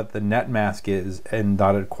figure out what the net mask is in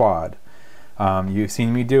dotted quad. You've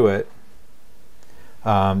seen me do it.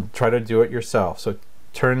 Try to do it yourself. So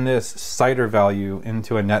turn this CIDR value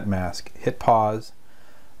into a net mask. Hit pause.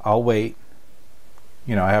 I'll wait.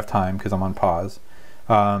 You know, I have time because I'm on pause.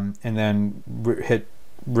 And then hit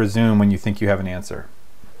resume when you think you have an answer.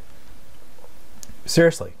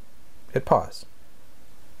 Seriously, hit pause.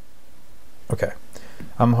 Okay.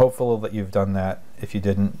 I'm hopeful that you've done that. If you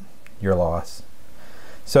didn't, your loss.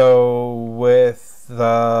 So with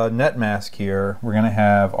the net mask here, we're going to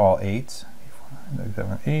have all 8s.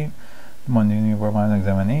 7, 8. 1, 2, 3, 4, 5, 6,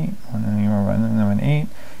 7, 8. 1, 2, 3, 4, 5, 6, 7, 8.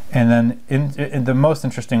 And then in the most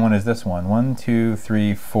interesting one is this one. 1, 2,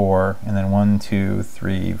 3, 4, and then 1, 2,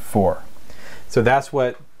 3, 4. So that's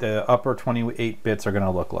what the upper 28 bits are going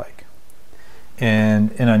to look like.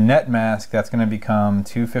 And in a net mask, that's going to become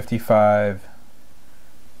 255,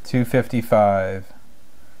 255,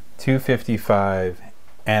 255,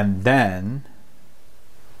 and then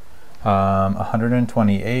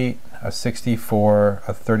 128, a 64,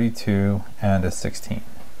 a 32, and a 16.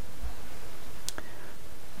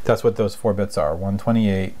 That's what those 4 bits are.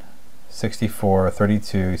 128, 64,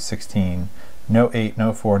 32, 16, no 8,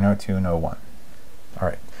 no 4, no 2, no 1. All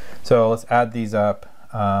right, so let's add these up.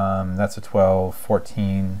 That's a 12,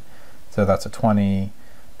 14, so that's a 20,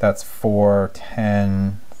 that's 4,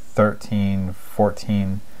 10, 13,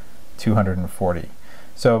 14, 240.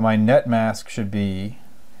 So my net mask should be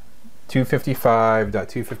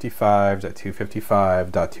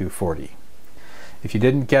 255.255.255.240. If you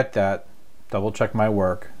didn't get that, double check my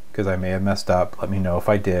work because I may have messed up. Let me know if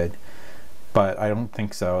I did, but I don't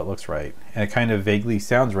think so. It looks right, and it kind of vaguely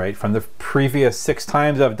sounds right from the previous 6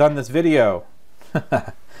 times I've done this video.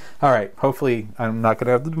 All right, hopefully I'm not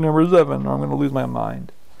gonna have to do number 7 or I'm gonna lose my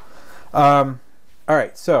mind. All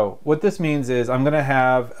right, so what this means is I'm gonna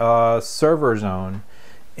have a server zone,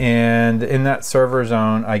 and in that server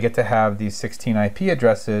zone I get to have these 16 IP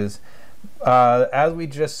addresses. As we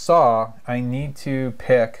just saw, I need to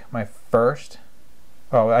pick my first,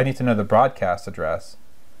 I need to know the broadcast address,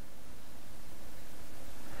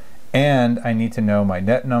 and I need to know my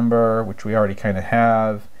net number, which we already kind of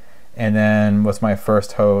have, and then what's my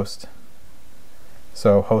first host,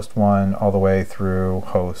 so host 1 all the way through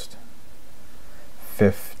host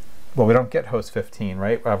 15. Well, we don't get host 15,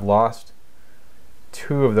 right? I've lost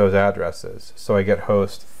 2 of those addresses, so I get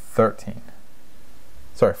host 14.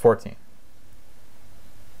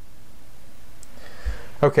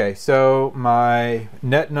 Okay, so my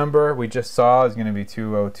net number we just saw is going to be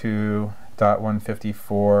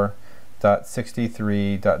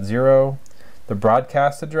 202.154.63.0. The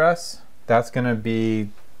broadcast address, that's going to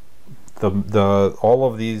be all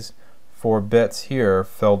of these 4 bits here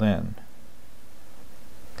filled in.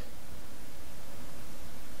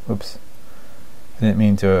 Oops, I didn't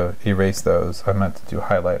mean to erase those. I meant to do a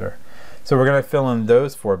highlighter. So we're going to fill in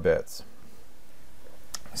those 4 bits.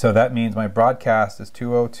 So that means my broadcast is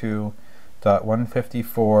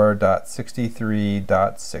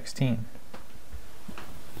 202.154.63.16.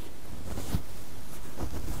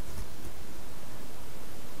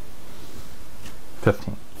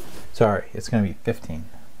 Sorry, it's going to be 15.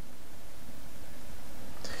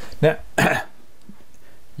 Now,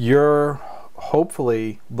 you're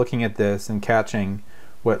hopefully looking at this and catching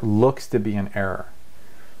what looks to be an error,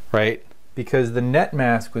 right? Because the net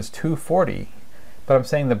mask was 240, but I'm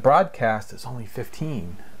saying the broadcast is only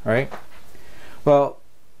 15, right? Well,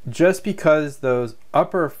 just because those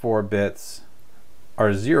upper 4 bits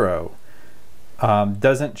are 0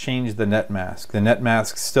 doesn't change the net mask. The net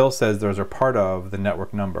mask still says those are part of the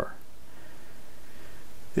network number.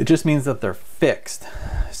 It just means that they're fixed,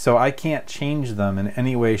 so I can't change them in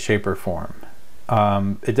any way, shape, or form.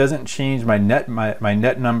 It doesn't change my net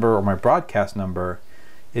number or my broadcast number.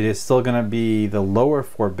 It is still going to be the lower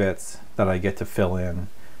 4 bits that I get to fill in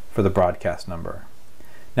for the broadcast number.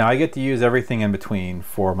 Now I get to use everything in between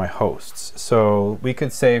for my hosts. So we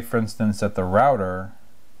could say, for instance, that the router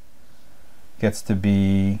gets to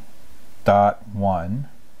be .1.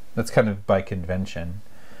 That's kind of by convention.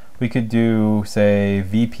 We could do, say,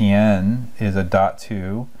 VPN is a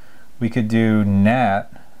 .2. We could do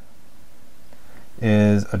NAT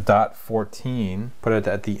is a .14, put it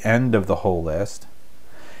at the end of the whole list.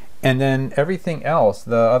 And then everything else,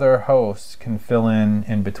 the other hosts can fill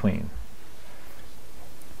in between.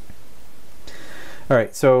 All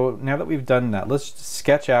right, so now that we've done that, let's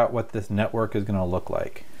sketch out what this network is going to look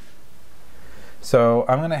like. So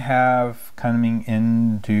I'm going to have coming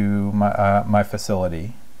into my, my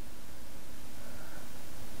facility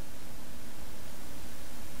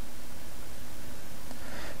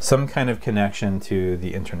some kind of connection to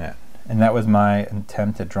the internet. And that was my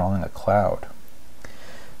attempt at drawing a cloud.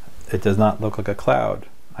 It does not look like a cloud.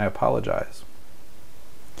 I apologize.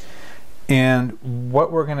 And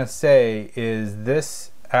what we're going to say is this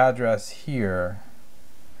address here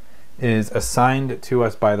is assigned to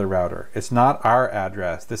us by the router. It's not our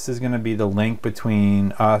address. This is going to be the link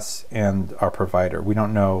between us and our provider. We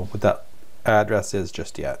don't know what that address is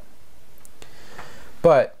just yet.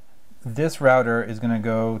 But this router is going to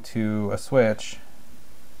go to a switch,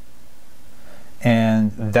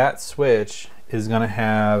 and that switch is going to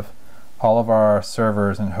have all of our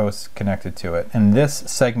servers and hosts connected to it. And this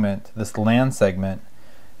segment, this LAN segment,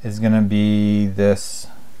 is going to be this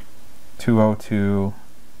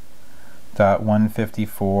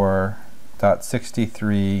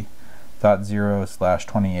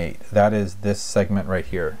 202.154.63.0/28. That is this segment right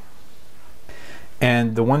here.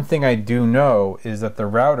 And the one thing I do know is that the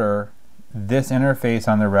router, this interface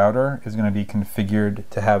on the router is going to be configured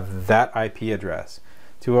to have that IP address,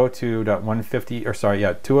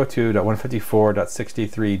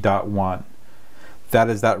 202.154.63.1. That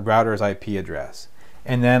is that router's IP address.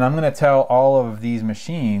 And then I'm going to tell all of these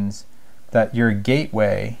machines that your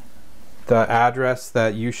gateway, the address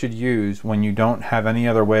that you should use when you don't have any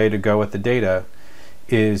other way to go with the data,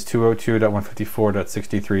 is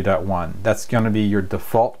 202.154.63.1. That's going to be your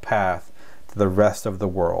default path to the rest of the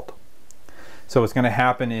world. So what's going to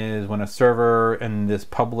happen is when a server in this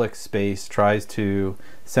public space tries to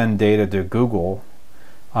send data to Google,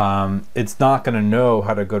 it's not going to know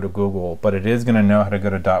how to go to Google, but it is going to know how to go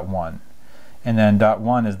to .1. And then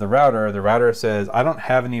 .1 is the router. The router says, I don't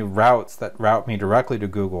have any routes that route me directly to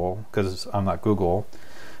Google because I'm not Google,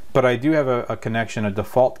 but I do have a connection, a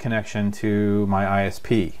default connection to my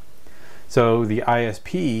ISP. So the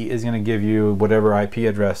ISP is going to give you whatever IP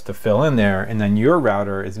address to fill in there, and then your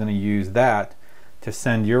router is going to use that to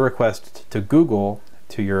send your request to Google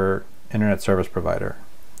to your internet service provider.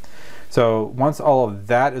 So once all of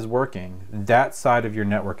that is working, that side of your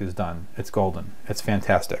network is done. It's golden. It's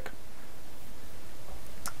fantastic.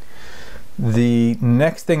 The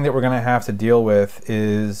next thing that we're going to have to deal with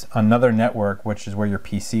is another network, which is where your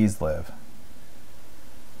PCs live.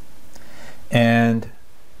 And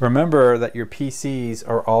remember that your PCs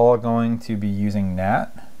are all going to be using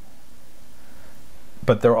NAT,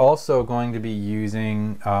 but they're also going to be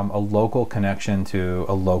using a local connection to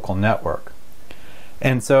a local network.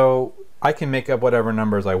 And so I can make up whatever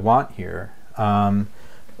numbers I want here.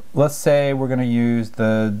 Let's say we're going to use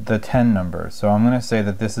the 10 number. So I'm going to say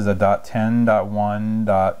that this is a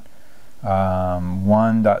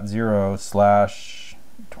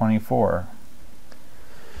 .10.1.1.0/24.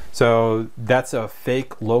 So that's a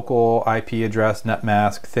fake local IP address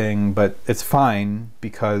netmask thing, but it's fine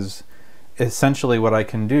because essentially what I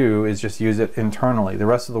can do is just use it internally. The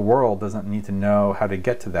rest of the world doesn't need to know how to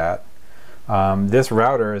get to that. This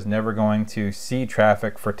router is never going to see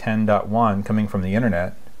traffic for 10.1 coming from the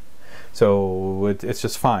internet. So it's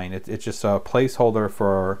just fine. It's just a placeholder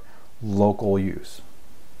for local use.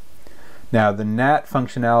 Now the NAT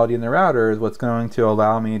functionality in the router is what's going to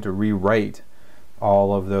allow me to rewrite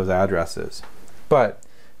all of those addresses. But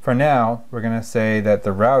for now, we're going to say that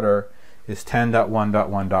the router is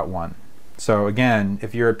 10.1.1.1. So again,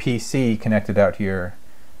 if you're a PC connected out here,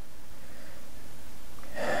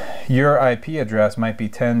 your IP address might be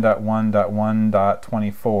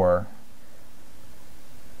 10.1.1.24,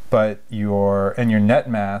 but your net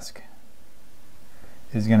mask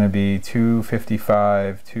is going to be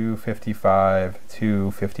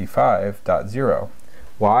 255.255.255.0.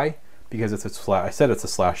 Why? Because it's a slash. I said it's a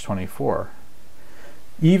 /24.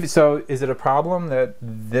 Even so, is it a problem that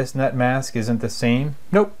this net mask isn't the same?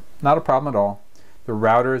 Nope, not a problem at all. The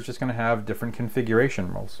router is just going to have different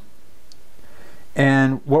configuration rules.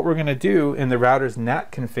 And what we're going to do in the router's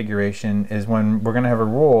NAT configuration is when we're going to have a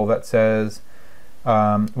rule that says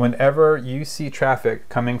whenever you see traffic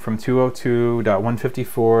coming from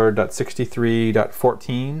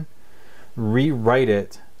 202.154.63.14, rewrite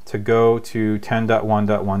it to go to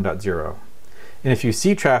 10.1.1.0. And if you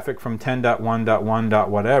see traffic from 10.1.1.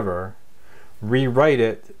 whatever, rewrite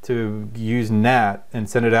it to use NAT and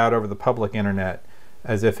send it out over the public internet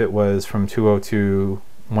as if it was from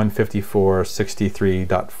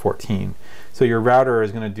 202.154.63.14. So your router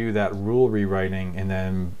is going to do that rule rewriting and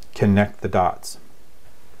then connect the dots.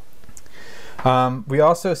 We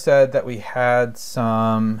also said that we had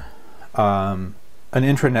some an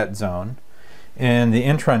intranet zone, and the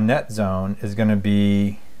intranet zone is going to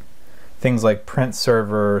be things like print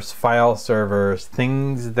servers, file servers,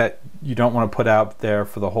 things that you don't want to put out there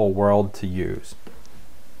for the whole world to use,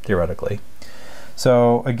 theoretically.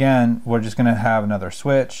 So again, we're just going to have another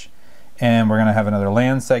switch, and we're going to have another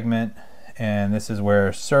LAN segment, and this is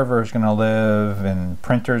where server is going to live and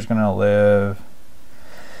printer is going to live.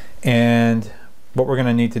 And what we're going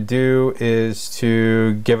to need to do is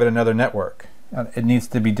to give it another network. It needs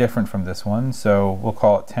to be different from this one, so we'll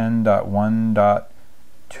call it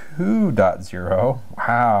 10.1.2.0.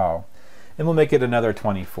 Wow. And we'll make it another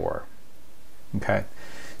 24. Okay.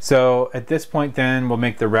 So at this point then, we'll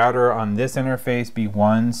make the router on this interface be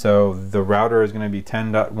 1. So the router is going to be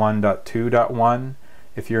 10.1.2.1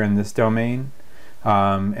 if you're in this domain.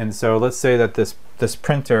 And so let's say that this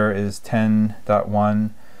printer is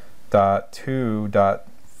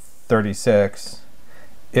 10.1.2.36.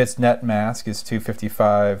 Its net mask is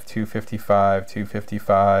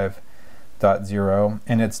 255.255.255.0,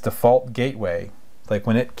 and its default gateway, like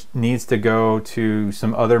when it needs to go to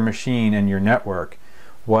some other machine in your network,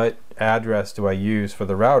 what address do I use for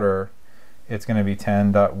the router? It's going to be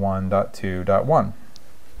 10.1.2.1.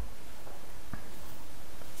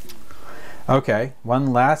 Okay,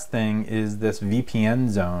 one last thing is this VPN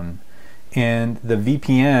zone. And the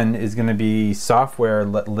VPN is going to be software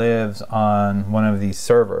that lives on one of these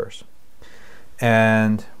servers.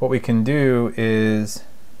 And what we can do is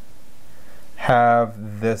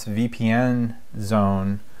have this VPN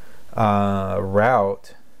zone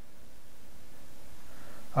route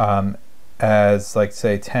as, like,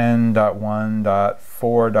 say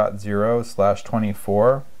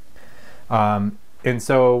 10.1.4.0/24. And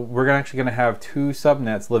so we're actually going to have two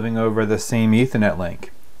subnets living over the same Ethernet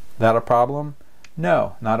link. That a problem?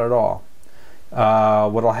 No, not at all.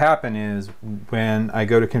 What'll happen is when I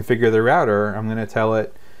go to configure the router, I'm going to tell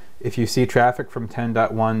it, if you see traffic from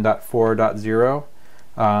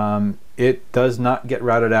 10.1.4.0, it does not get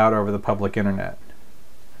routed out over the public internet.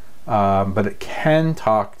 But it can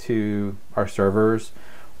talk to our servers,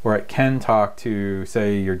 or it can talk to,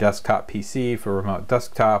 say, your desktop PC for remote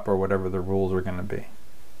desktop, or whatever the rules are going to be.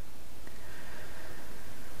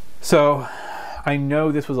 So I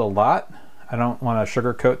know this was a lot. I don't want to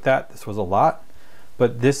sugarcoat that. This was a lot,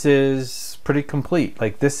 but this is pretty complete.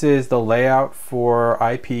 Like, this is the layout for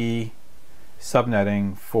IP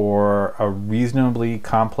subnetting for a reasonably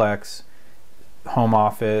complex home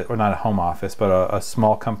office, or not a home office, but a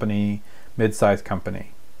small company, mid-sized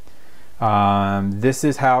company. This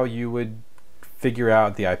is how you would figure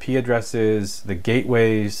out the IP addresses, the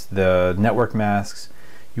gateways, the network masks.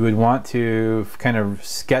 You would want to kind of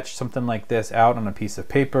sketch something like this out on a piece of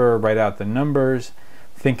paper, write out the numbers,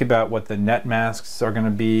 think about what the net masks are going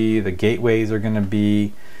to be, the gateways are going to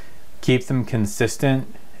be, keep them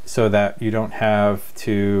consistent so that you don't have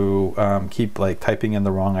to keep like typing in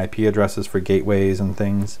the wrong IP addresses for gateways and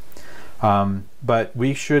things. But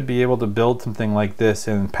we should be able to build something like this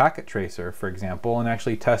in Packet Tracer, for example, and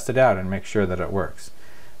actually test it out and make sure that it works.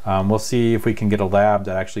 We'll see if we can get a lab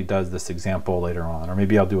that actually does this example later on, or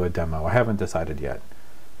maybe I'll do a demo. I haven't decided yet,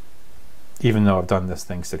 even though I've done this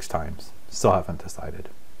thing 6 times. Still haven't decided.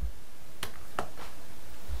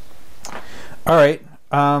 All right,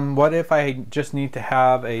 what if I just need to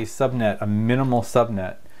have a subnet, a minimal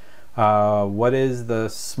subnet? What is the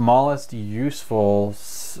smallest useful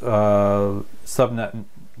subnet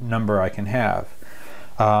number I can have?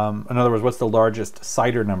 In other words, what's the largest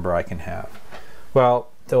CIDR number I can have? Well,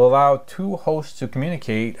 to allow 2 hosts to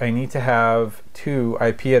communicate, I need to have 2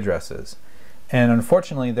 IP addresses. And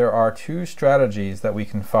unfortunately, there are 2 strategies that we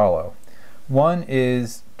can follow. One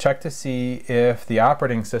is check to see if the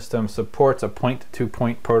operating system supports a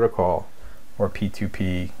point-to-point protocol, or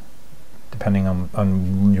P2P, depending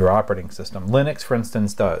on your operating system. Linux, for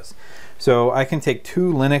instance, does. So I can take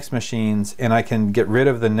 2 Linux machines and I can get rid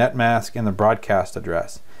of the net mask and the broadcast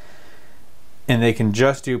address. And they can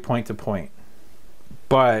just do point-to-point.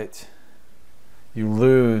 But you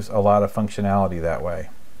lose a lot of functionality that way.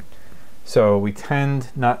 So we tend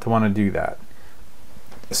not to want to do that.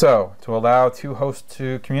 So to allow 2 hosts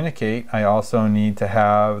to communicate, I also need to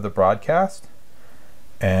have the broadcast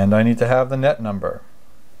and I need to have the net number.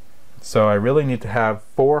 So I really need to have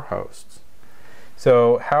 4 hosts.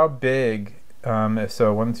 So how big,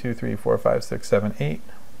 so 1, 2, 3, 4, 5, 6, 7, 8,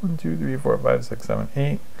 1, 2, 3, 4, 5, 6, 7,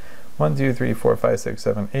 8. 1, 2, 3, 4, 5, 6,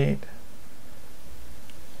 7, 8.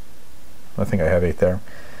 I think I have 8 there.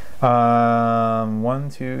 1,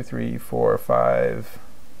 2, 3, 4, 5,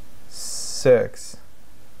 6,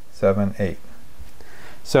 7, 8.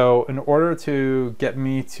 So in order to get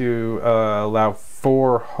me to allow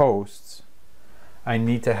 4 hosts, I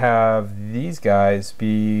need to have these guys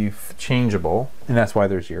be changeable, and that's why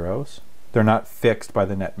they're zeros. They're not fixed by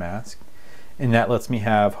the net mask. And that lets me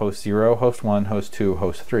have host 0, host 1, host 2,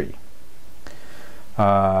 host 3.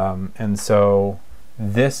 And so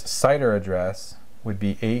this CIDR address would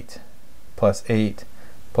be 8 plus 8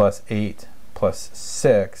 plus 8 plus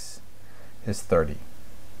 6 is 30.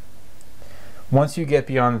 Once you get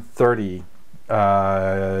beyond 30,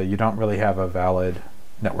 you don't really have a valid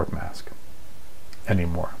network mask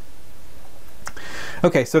anymore.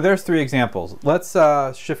 Okay, so there's 3 examples. Let's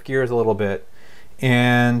shift gears a little bit.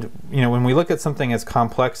 And when we look at something as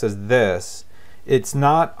complex as this, it's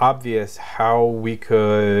not obvious how we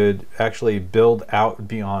could actually build out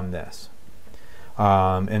beyond this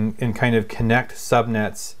and kind of connect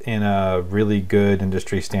subnets in a really good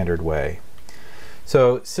industry standard way.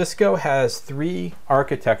 So Cisco has 3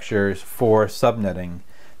 architectures for subnetting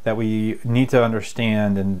that we need to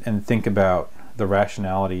understand and think about the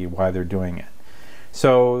rationality why they're doing it.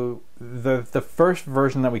 So the first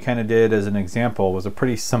version that we kind of did as an example was a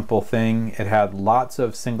pretty simple thing. It had lots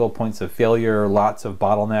of single points of failure, lots of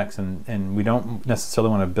bottlenecks, and we don't necessarily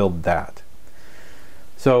want to build that.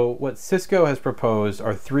 So what Cisco has proposed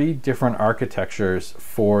are 3 different architectures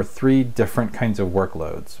for 3 different kinds of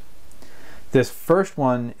workloads. This first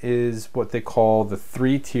one is what they call the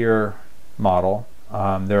 3-tier model.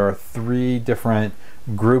 There are 3 different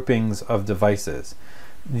groupings of devices.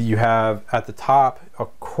 You have at the top a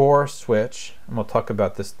core switch, and we'll talk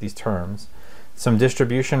about these terms, some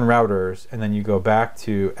distribution routers, and then you go back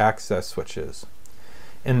to access switches.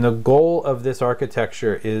 And the goal of this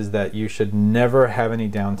architecture is that you should never have any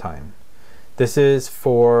downtime. This is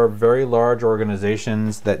for very large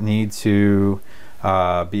organizations that need to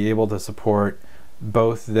be able to support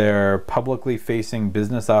both their publicly facing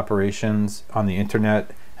business operations on the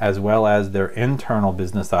internet as well as their internal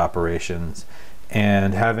business operations.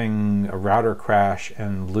 And having a router crash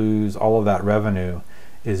and lose all of that revenue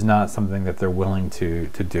is not something that they're willing to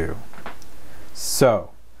do.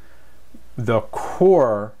 So the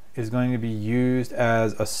core is going to be used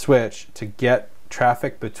as a switch to get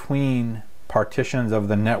traffic between partitions of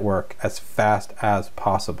the network as fast as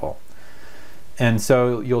possible. And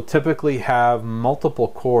so you'll typically have multiple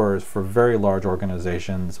cores for very large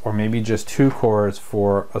organizations, or maybe just 2 cores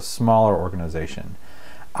for a smaller organization.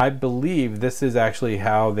 I believe this is actually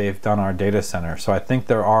how they've done our data center. So I think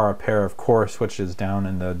there are a pair of core switches down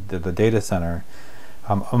in the data center.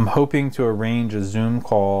 I'm hoping to arrange a Zoom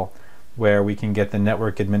call where we can get the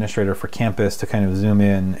network administrator for campus to kind of zoom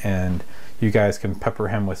in, and you guys can pepper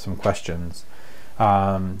him with some questions.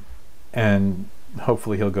 And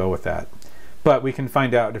hopefully he'll go with that. But we can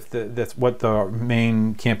find out if that's what the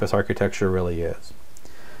main campus architecture really is.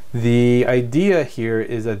 The idea here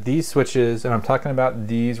is that these switches, and I'm talking about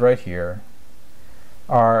these right here,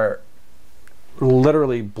 are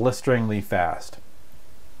literally blisteringly fast.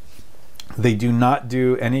 They do not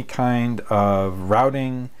do any kind of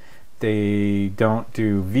routing. They don't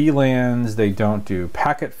do VLANs. They don't do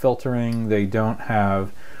packet filtering. They don't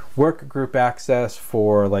have work group access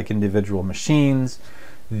for like individual machines.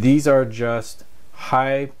 These are just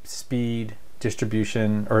high-speed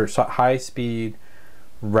distribution or high-speed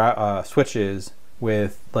switches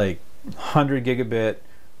with like 100 gigabit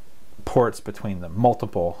ports between them,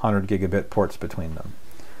 multiple 100 gigabit ports between them.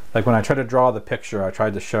 Like when I tried to draw the picture, I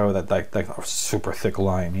tried to show that like a super thick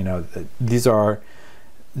line. These are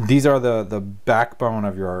the backbone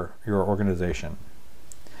of your organization.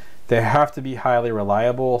 They have to be highly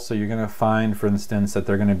reliable, so you're going to find, for instance, that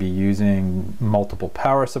they're going to be using multiple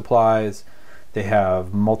power supplies. They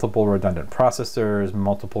have multiple redundant processors,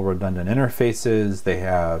 multiple redundant interfaces. They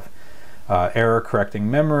have error-correcting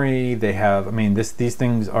memory. They have, these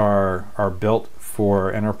things are built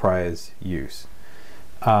for enterprise use.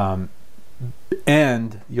 And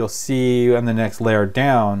you'll see on the next layer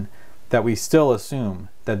down that we still assume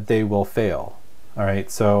that they will fail. All right,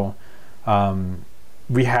 so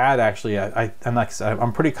we had actually,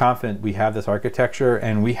 I'm pretty confident we have this architecture,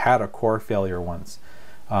 and we had a core failure once.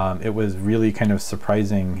 It was really kind of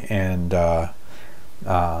surprising, and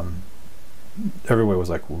everybody was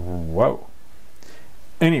like, whoa.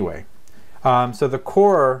 Anyway, so the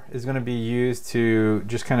core is going to be used to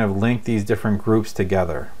just kind of link these different groups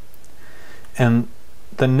together. And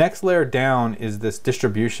The next layer down is this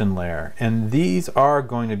distribution layer, and these are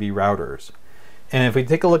going to be routers. And if we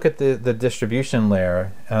take a look at the distribution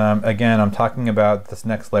layer, again, I'm talking about this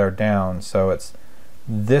next layer down, so it's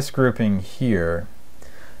this grouping here.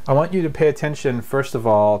 I want you to pay attention, first of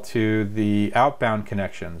all, to the outbound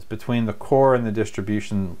connections between the core and the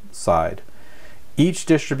distribution side. Each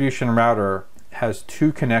distribution router has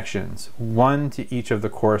two connections, one to each of the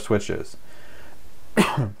core switches.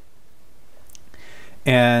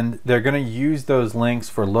 And they're going to use those links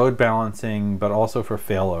for load balancing, but also for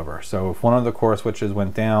failover. So if one of the core switches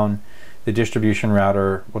went down, the distribution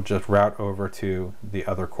router will just route over to the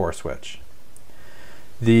other core switch.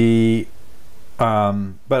 But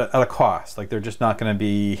at a cost, like they're just not going to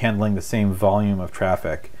be handling the same volume of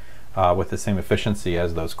traffic with the same efficiency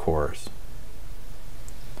as those cores.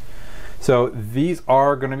 So these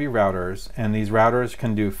are going to be routers, and these routers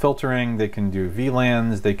can do filtering, they can do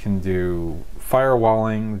VLANs, they can do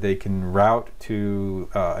firewalling, they can route to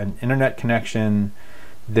an internet connection,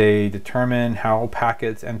 they determine how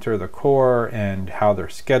packets enter the core and how they're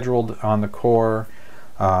scheduled on the core.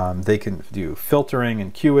 They can do filtering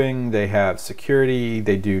and queuing, they have security,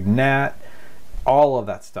 they do NAT, all of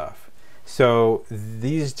that stuff. So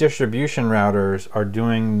these distribution routers are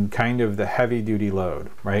doing kind of the heavy duty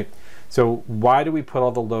load, right? So why do we put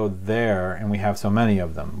all the load there and we have so many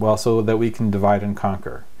of them? Well, so that we can divide and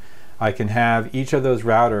conquer. I can have each of those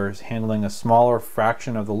routers handling a smaller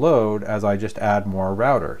fraction of the load as I just add more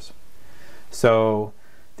routers. So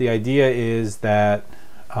the idea is that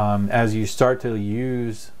as you start to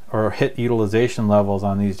use or hit utilization levels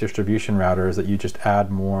on these distribution routers, that you just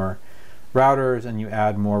add more routers and you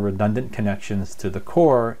add more redundant connections to the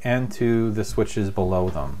core and to the switches below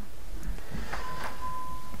them.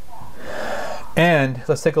 And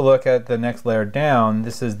let's take a look at the next layer down.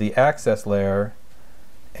 This is the access layer.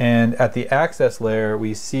 And at the access layer,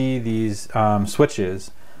 we see these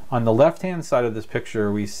switches. On the left-hand side of this picture,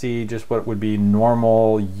 we see just what would be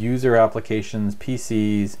normal user applications,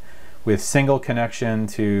 PCs, with single connection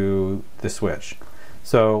to the switch.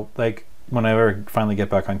 So like whenever I finally get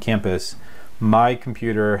back on campus, my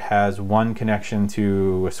computer has one connection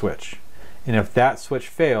to a switch. And if that switch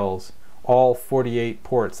fails, all 48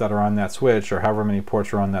 ports that are on that switch, or however many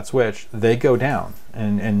ports are on that switch, they go down,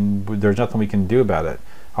 and there's nothing we can do about it.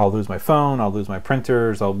 I'll lose my phone, I'll lose my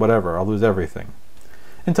printers, I'll lose everything,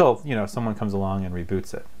 until someone comes along and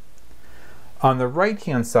reboots it. On the right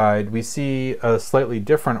hand side, we see a slightly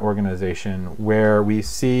different organization where we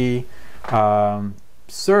see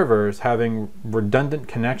servers having redundant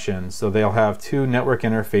connections. So they'll have two network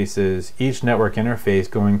interfaces, each network interface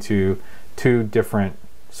going to two different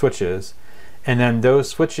switches, and then those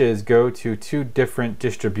switches go to two different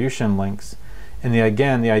distribution links. And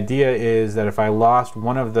again, the idea is that if I lost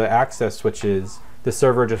one of the access switches, the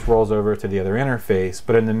server just rolls over to the other interface.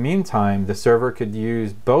 But in the meantime, the server could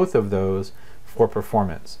use both of those for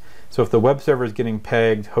performance. So if the web server is getting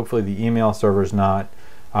pegged, hopefully the email server is not,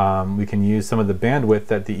 we can use some of the bandwidth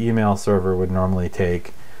that the email server would normally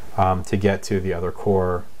take to get to the other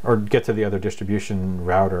core, or get to the other distribution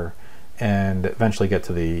router, and eventually get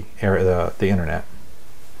to the internet.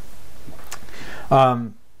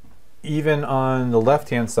 Even on the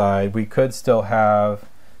left-hand side, we could still have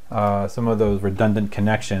some of those redundant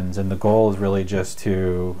connections, and the goal is really just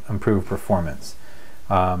to improve performance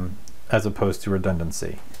as opposed to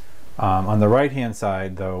redundancy. On the right-hand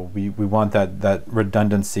side, though, we want that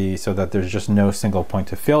redundancy so that there's just no single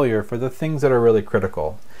point of failure for the things that are really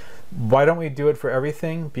critical. Why don't we do it for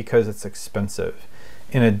everything? Because it's expensive.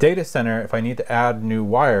 In a data center, if I need to add new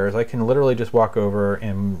wires, I can literally just walk over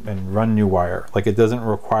and run new wire. Like, it doesn't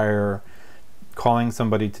require calling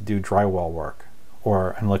somebody to do drywall work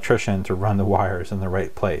or an electrician to run the wires in the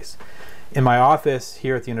right place. In my office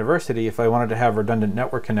here at the university, if I wanted to have redundant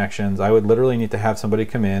network connections, I would literally need to have somebody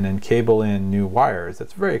come in and cable in new wires.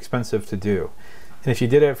 That's very expensive to do. And if you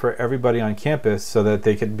did it for everybody on campus so that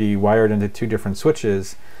they could be wired into two different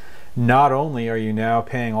switches, not only are you now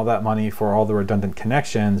paying all that money for all the redundant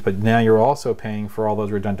connections, but now you're also paying for all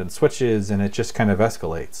those redundant switches, and it just kind of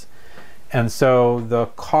escalates. And so the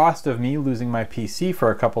cost of me losing my PC for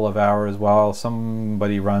a couple of hours while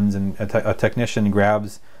somebody runs and a technician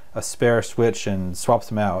grabs a spare switch and swaps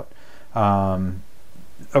them out,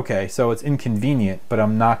 okay, so it's inconvenient, but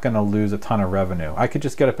I'm not going to lose a ton of revenue. I could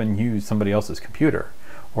just get up and use somebody else's computer,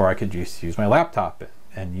 or I could just use my laptop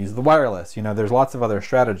and use the wireless. There's lots of other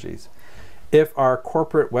strategies. If our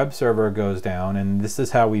corporate web server goes down, and this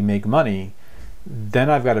is how we make money, then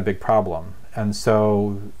I've got a big problem. And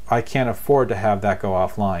so I can't afford to have that go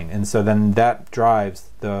offline. And so then that drives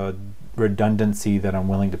the redundancy that I'm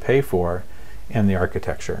willing to pay for and the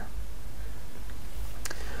architecture.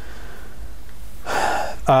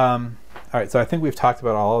 All right, so I think we've talked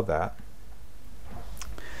about all of that.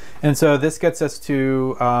 And so this gets us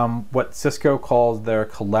to what Cisco calls their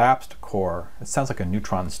collapsed core. It sounds like a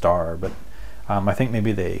neutron star, but I think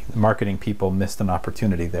maybe the marketing people missed an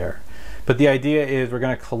opportunity there. But the idea is we're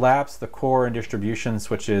going to collapse the core and distribution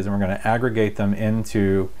switches, and we're going to aggregate them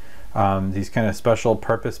into these kind of special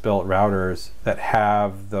purpose-built routers that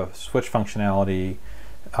have the switch functionality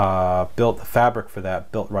built, the fabric for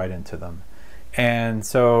that built right into them. And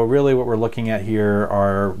so really what we're looking at here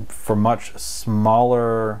are for much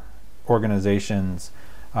smaller organizations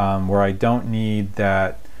where I don't need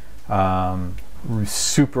that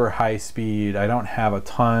super high speed. I don't have a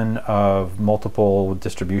ton of multiple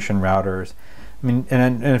distribution routers. I mean,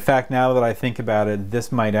 and in fact, now that I think about it,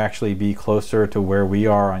 this might actually be closer to where we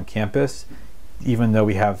are on campus, even though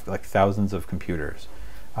we have like thousands of computers.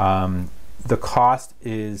 The cost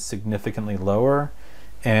is significantly lower,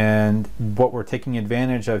 and what we're taking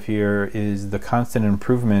advantage of here is the constant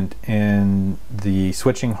improvement in the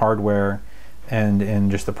switching hardware and in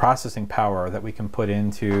just the processing power that we can put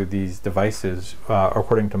into these devices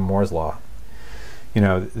according to Moore's law. You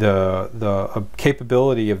know, the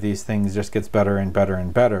capability of these things just gets better and better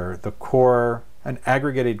and better. The core, an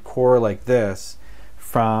aggregated core like this,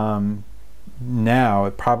 from now,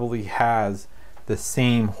 it probably has the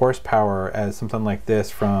same horsepower as something like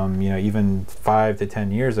this from, you know, even 5 to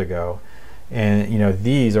 10 years ago. And, you know,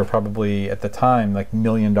 these are probably at the time like $1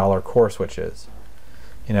 million core switches.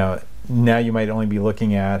 You know, now you might only be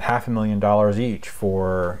looking at $500,000 each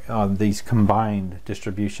for these combined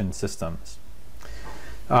distribution systems.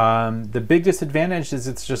 The big disadvantage is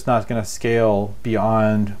it's just not going to scale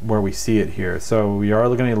beyond where we see it here. So we are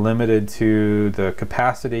going to be limited to the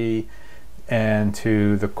capacity and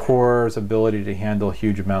to the core's ability to handle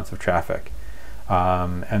huge amounts of traffic.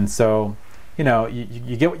 And so, you know,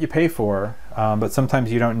 you get what you pay for, but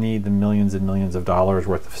sometimes you don't need the millions and millions of dollars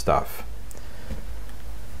worth of stuff.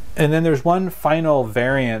 And then there's one final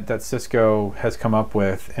variant that Cisco has come up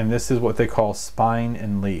with, and this is what they call spine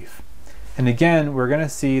and leaf. And again, we're going to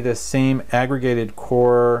see the same aggregated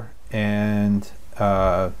core and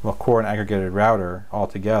core and aggregated router all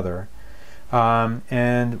together.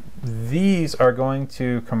 And these are going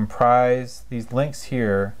to comprise, these links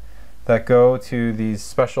here that go to these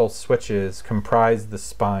special switches comprise the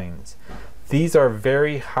spines. These are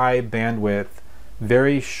very high bandwidth,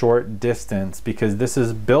 very short distance, because this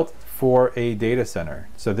is built for a data center.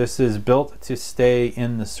 So this is built to stay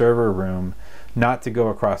in the server room, not to go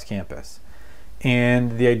across campus.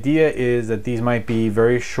 And the idea is that these might be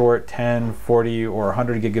very short 10, 40, or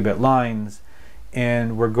 100 gigabit lines,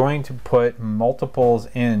 and we're going to put multiples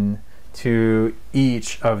in to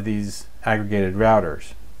each of these aggregated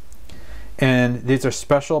routers. And these are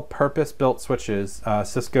special purpose-built switches.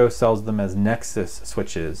 Cisco sells them as Nexus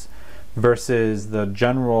switches versus the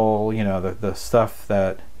general, you know, the stuff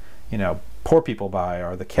that, you know, poor people buy,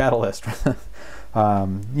 or the Catalyst. You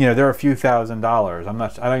know, they're a few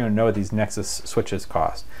 $1,000s. I don't even know what these Nexus switches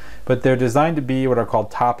cost, but they're designed to be what are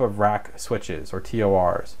called top-of-rack switches, or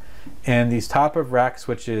TORs. And these top-of-rack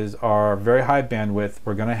switches are very high bandwidth.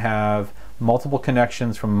 We're going to have multiple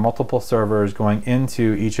connections from multiple servers going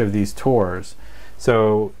into each of these TORs.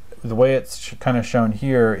 So the way it's kind of shown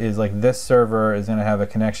here is like this server is going to have a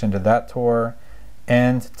connection to that TOR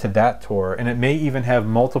and to that TOR, and it may even have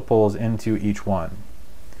multiples into each one.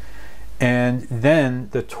 And then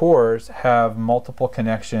the TORs have multiple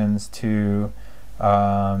connections to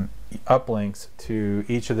uplinks to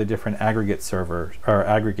each of the different aggregate servers or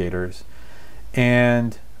aggregators,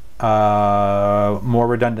 and more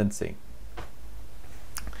redundancy.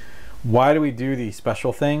 Why do we do these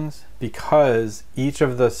special things? Because each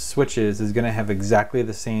of the switches is going to have exactly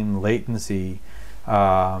the same latency,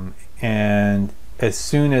 and as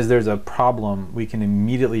soon as there's a problem, we can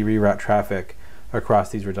immediately reroute traffic across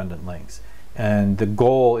these redundant links. And the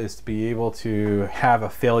goal is to be able to have a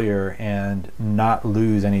failure and not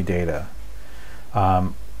lose any data.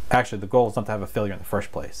 Actually, the goal is not to have a failure in the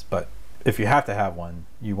first place, but if you have to have one,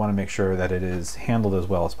 you want to make sure that it is handled as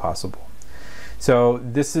well as possible. So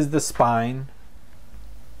this is the spine,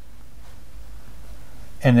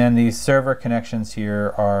 and then these server connections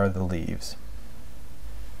here are the leaves.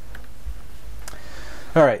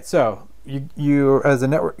 All right, so you're a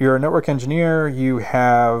network engineer, you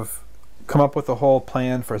have come up with a whole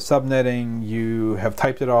plan for subnetting, you have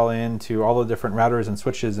typed it all into all the different routers and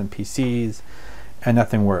switches and PCs, and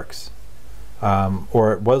nothing works.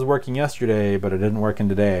 Or it was working yesterday, but it didn't work in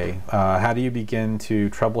today. How do you begin to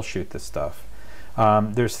troubleshoot this stuff?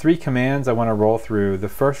 There's 3 commands I want to roll through. The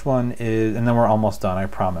first one is, and then we're almost done, I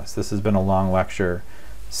promise. This has been a long lecture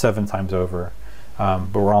 7 times over,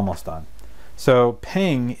 but we're almost done. So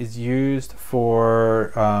ping is used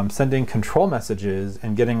for sending control messages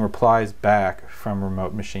and getting replies back from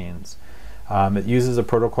remote machines. It uses a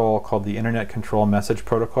protocol called the Internet Control Message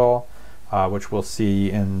Protocol, which we'll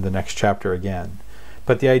see in the next chapter again.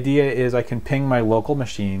 But the idea is I can ping my local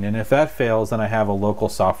machine, and if that fails, then I have a local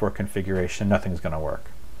software configuration. Nothing's going to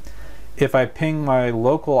work. If I ping my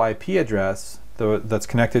local IP address that's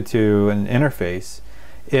connected to an interface,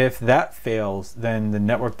 if that fails, then the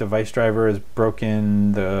network device driver is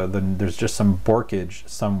broken, there's just some borkage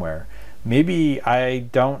somewhere. Maybe I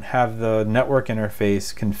don't have the network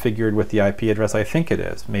interface configured with the IP address I think it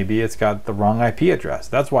is. Maybe it's got the wrong IP address.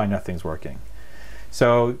 That's why nothing's working.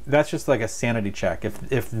 So that's just like a sanity check.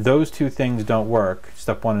 If those 2 things don't work,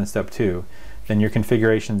 step 1 and step 2, then your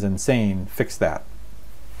configuration's insane. Fix that.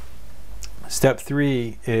 Step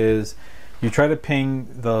 3 is you try to ping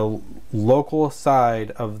the local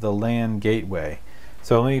side of the LAN gateway.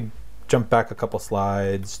 So let me jump back a couple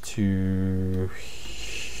slides to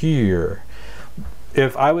here.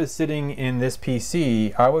 If I was sitting in this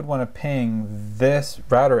PC, I would want to ping this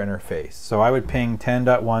router interface. So I would ping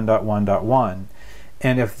 10.1.1.1.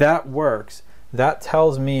 And if that works, that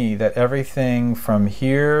tells me that everything from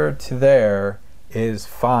here to there is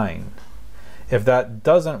fine. If that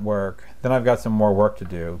doesn't work, then I've got some more work to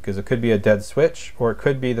do, because it could be a dead switch, or it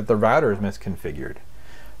could be that the router is misconfigured,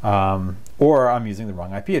 or I'm using the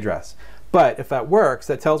wrong IP address. But if that works,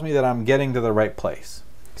 that tells me that I'm getting to the right place.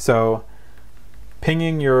 So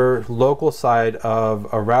pinging your local side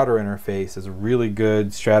of a router interface is a really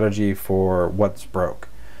good strategy for what's broke.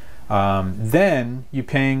 Then you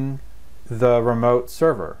ping the remote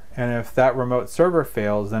server, and if that remote server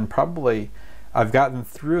fails, then probably I've gotten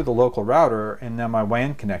through the local router and now my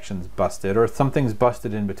WAN connection's busted, or something's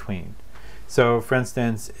busted in between. So for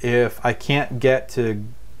instance, if I can't get to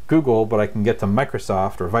Google but I can get to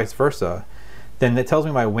Microsoft or vice versa, then it tells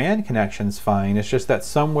me my WAN connection's fine. It's just that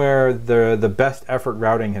somewhere the best effort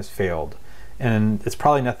routing has failed, and it's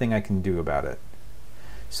probably nothing I can do about it.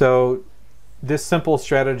 So this simple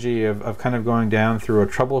strategy of kind of going down through a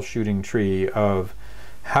troubleshooting tree of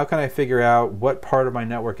how can I figure out what part of my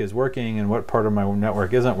network is working and what part of my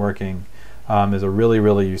network isn't working is a really,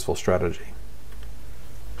 really useful strategy.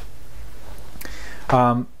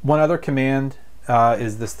 One other command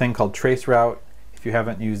is this thing called traceroute. If you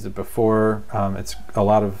haven't used it before,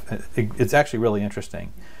 it's actually really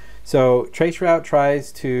interesting. So traceroute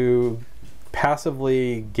tries to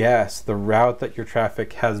passively guess the route that your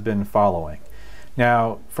traffic has been following.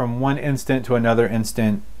 Now, from one instant to another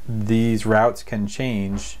instant, these routes can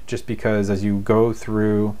change just because as you go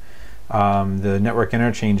through the network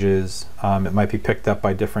interchanges, it might be picked up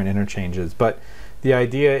by different interchanges. But the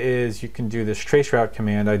idea is you can do this traceroute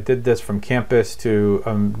command. I did this from campus to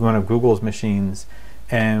one of Google's machines,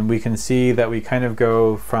 and we can see that we kind of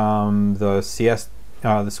go from the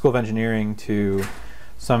the School of Engineering, to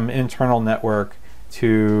some internal network,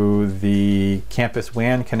 to the campus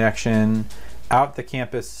WAN connection, out the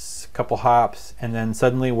campus a couple hops, and then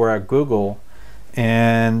suddenly we're at Google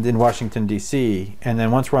and in Washington DC, and then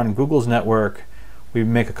once we're on Google's network we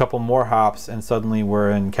make a couple more hops and suddenly we're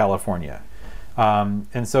in California.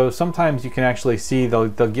 And so sometimes you can actually see they'll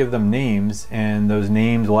give them names, and those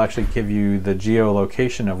names will actually give you the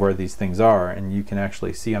geolocation of where these things are, and you can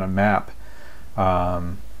actually see on a map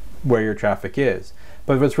where your traffic is.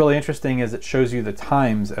 But what's really interesting is it shows you the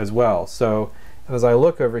times as well. So as I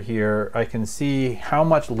look over here, I can see how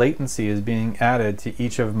much latency is being added to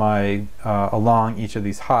each of my along each of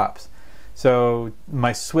these hops. So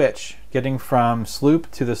my switch, getting from sloop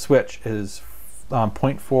to the switch, is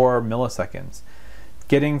 0.4 milliseconds.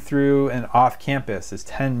 Getting through and off campus is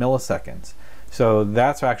 10 milliseconds. So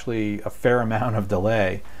that's actually a fair amount of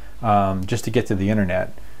delay just to get to the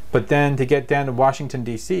internet. But then to get down to Washington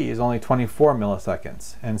DC is only 24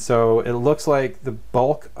 milliseconds. And so it looks like the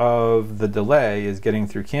bulk of the delay is getting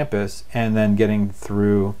through campus and then getting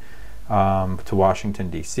through to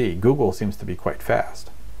Washington DC. Google seems to be quite fast.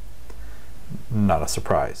 Not a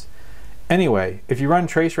surprise. Anyway, if you run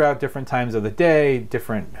traceroute different times of the day,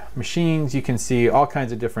 different machines, you can see all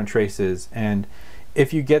kinds of different traces. And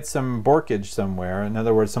if you get some borkage somewhere, in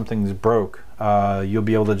other words, something's broke, you'll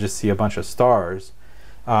be able to just see a bunch of stars.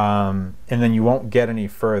 And then you won't get any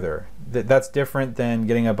further. That's different than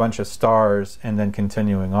getting a bunch of stars and then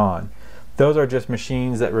continuing on. Those are just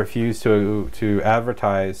machines that refuse to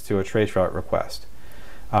advertise to a traceroute request.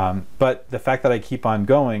 But the fact that I keep on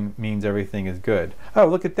going means everything is good. Oh,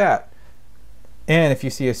 look at that. And if you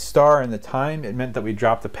see a star in the time, it meant that we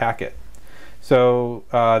dropped the packet. So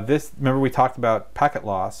remember we talked about packet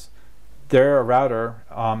loss. They're a router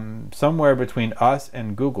somewhere between us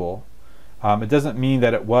and Google. It doesn't mean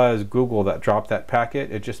that it was Google that dropped that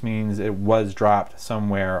packet. It just means it was dropped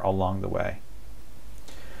somewhere along the way.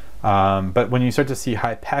 But when you start to see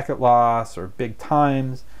high packet loss or big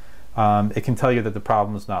times, it can tell you that the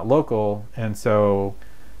problem is not local. And so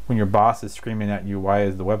when your boss is screaming at you, why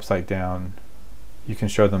is the website down? You can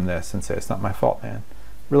show them this and say, it's not my fault, man.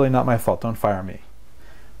 Really not my fault. Don't fire me.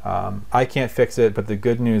 I can't fix it, but the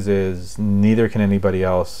good news is neither can anybody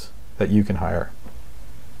else that you can hire.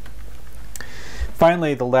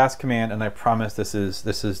 Finally, the last command, and I promise this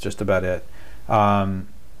is just about it,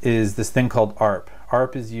 is this thing called ARP.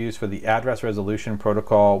 ARP is used for the address resolution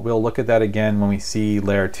protocol. We'll look at that again when we see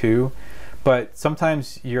layer 2. But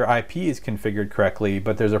sometimes your IP is configured correctly,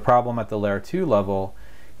 but there's a problem at the layer 2 level.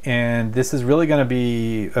 And this is really going to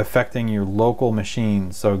be affecting your local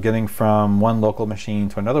machine. So getting from one local machine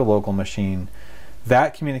to another local machine,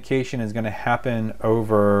 that communication is going to happen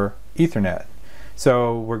over Ethernet.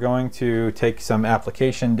 So we're going to take some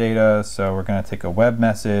application data. So we're going to take a web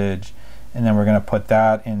message, and then we're going to put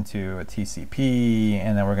that into a TCP,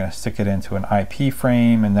 and then we're going to stick it into an IP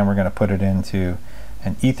frame, and then we're going to put it into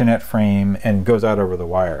an Ethernet frame, and it goes out over the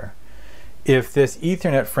wire. If this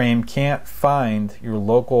Ethernet frame can't find your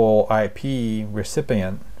local IP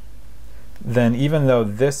recipient, then even though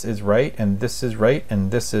this is right and this is right and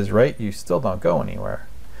this is right, you still don't go anywhere.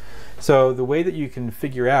 So the way that you can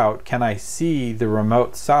figure out, can I see the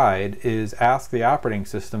remote side, is ask the operating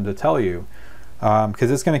system to tell you, because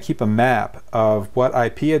it's going to keep a map of what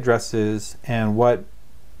IP addresses and what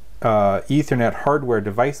Ethernet hardware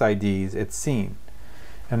device IDs it's seen.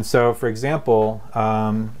 And so, for example,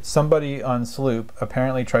 somebody on Sloop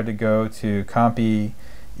apparently tried to go to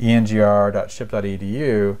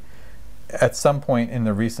compy.engr.ship.edu at some point in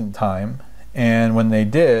the recent time, and when they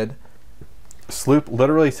did, Sloop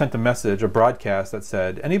literally sent a message, a broadcast that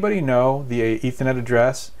said, anybody know the Ethernet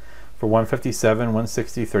address for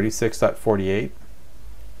 157.160.36.48?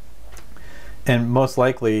 And most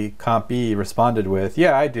likely compy responded with,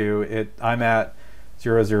 yeah, I do. I'm at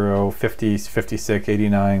 00, 50, 56,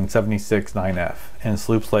 89, 76, 9F. And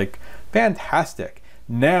Sloop's like, fantastic.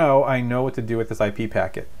 Now I know what to do with this IP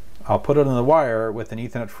packet. I'll put it on the wire with an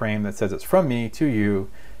Ethernet frame that says it's from me to you.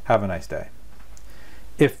 Have a nice day.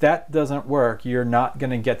 If that doesn't work, you're not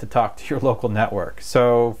going to get to talk to your local network.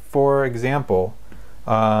 So, for example,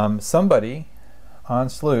 somebody on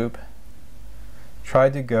Sloop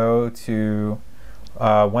tried to go to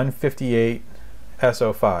 158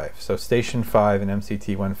 SO5, so station 5 and MCT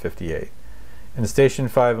 158. And station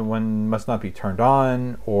 5 and 1 must not be turned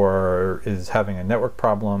on or is having a network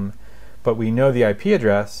problem, but we know the IP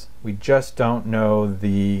address, we just don't know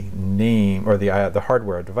the name or the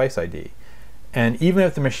hardware device ID. And even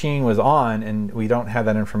if the machine was on and we don't have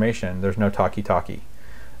that information, there's no talkie-talkie.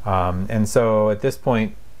 And so at this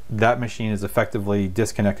point, that machine is effectively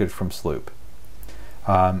disconnected from Sloop.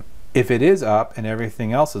 If it is up and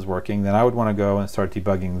everything else is working, then I would want to go and start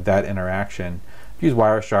debugging that interaction. Use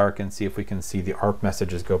Wireshark and see if we can see the ARP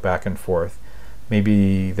messages go back and forth.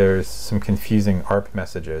 Maybe there's some confusing ARP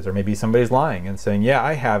messages, or maybe somebody's lying and saying, yeah,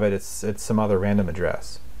 I have it, it's some other random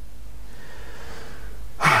address.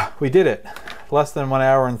 We did it. Less than 1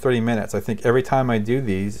 hour and 30 minutes. I think every time I do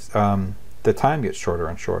these, the time gets shorter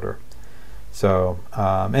and shorter. So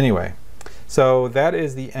anyway, so that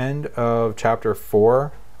is the end of chapter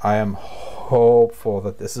 4. I am hopeful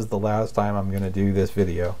that this is the last time I'm going to do this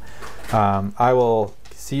video. I will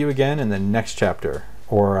see you again in the next chapter,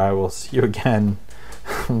 or I will see you again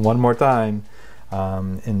one more time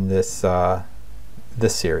in this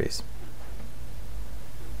series.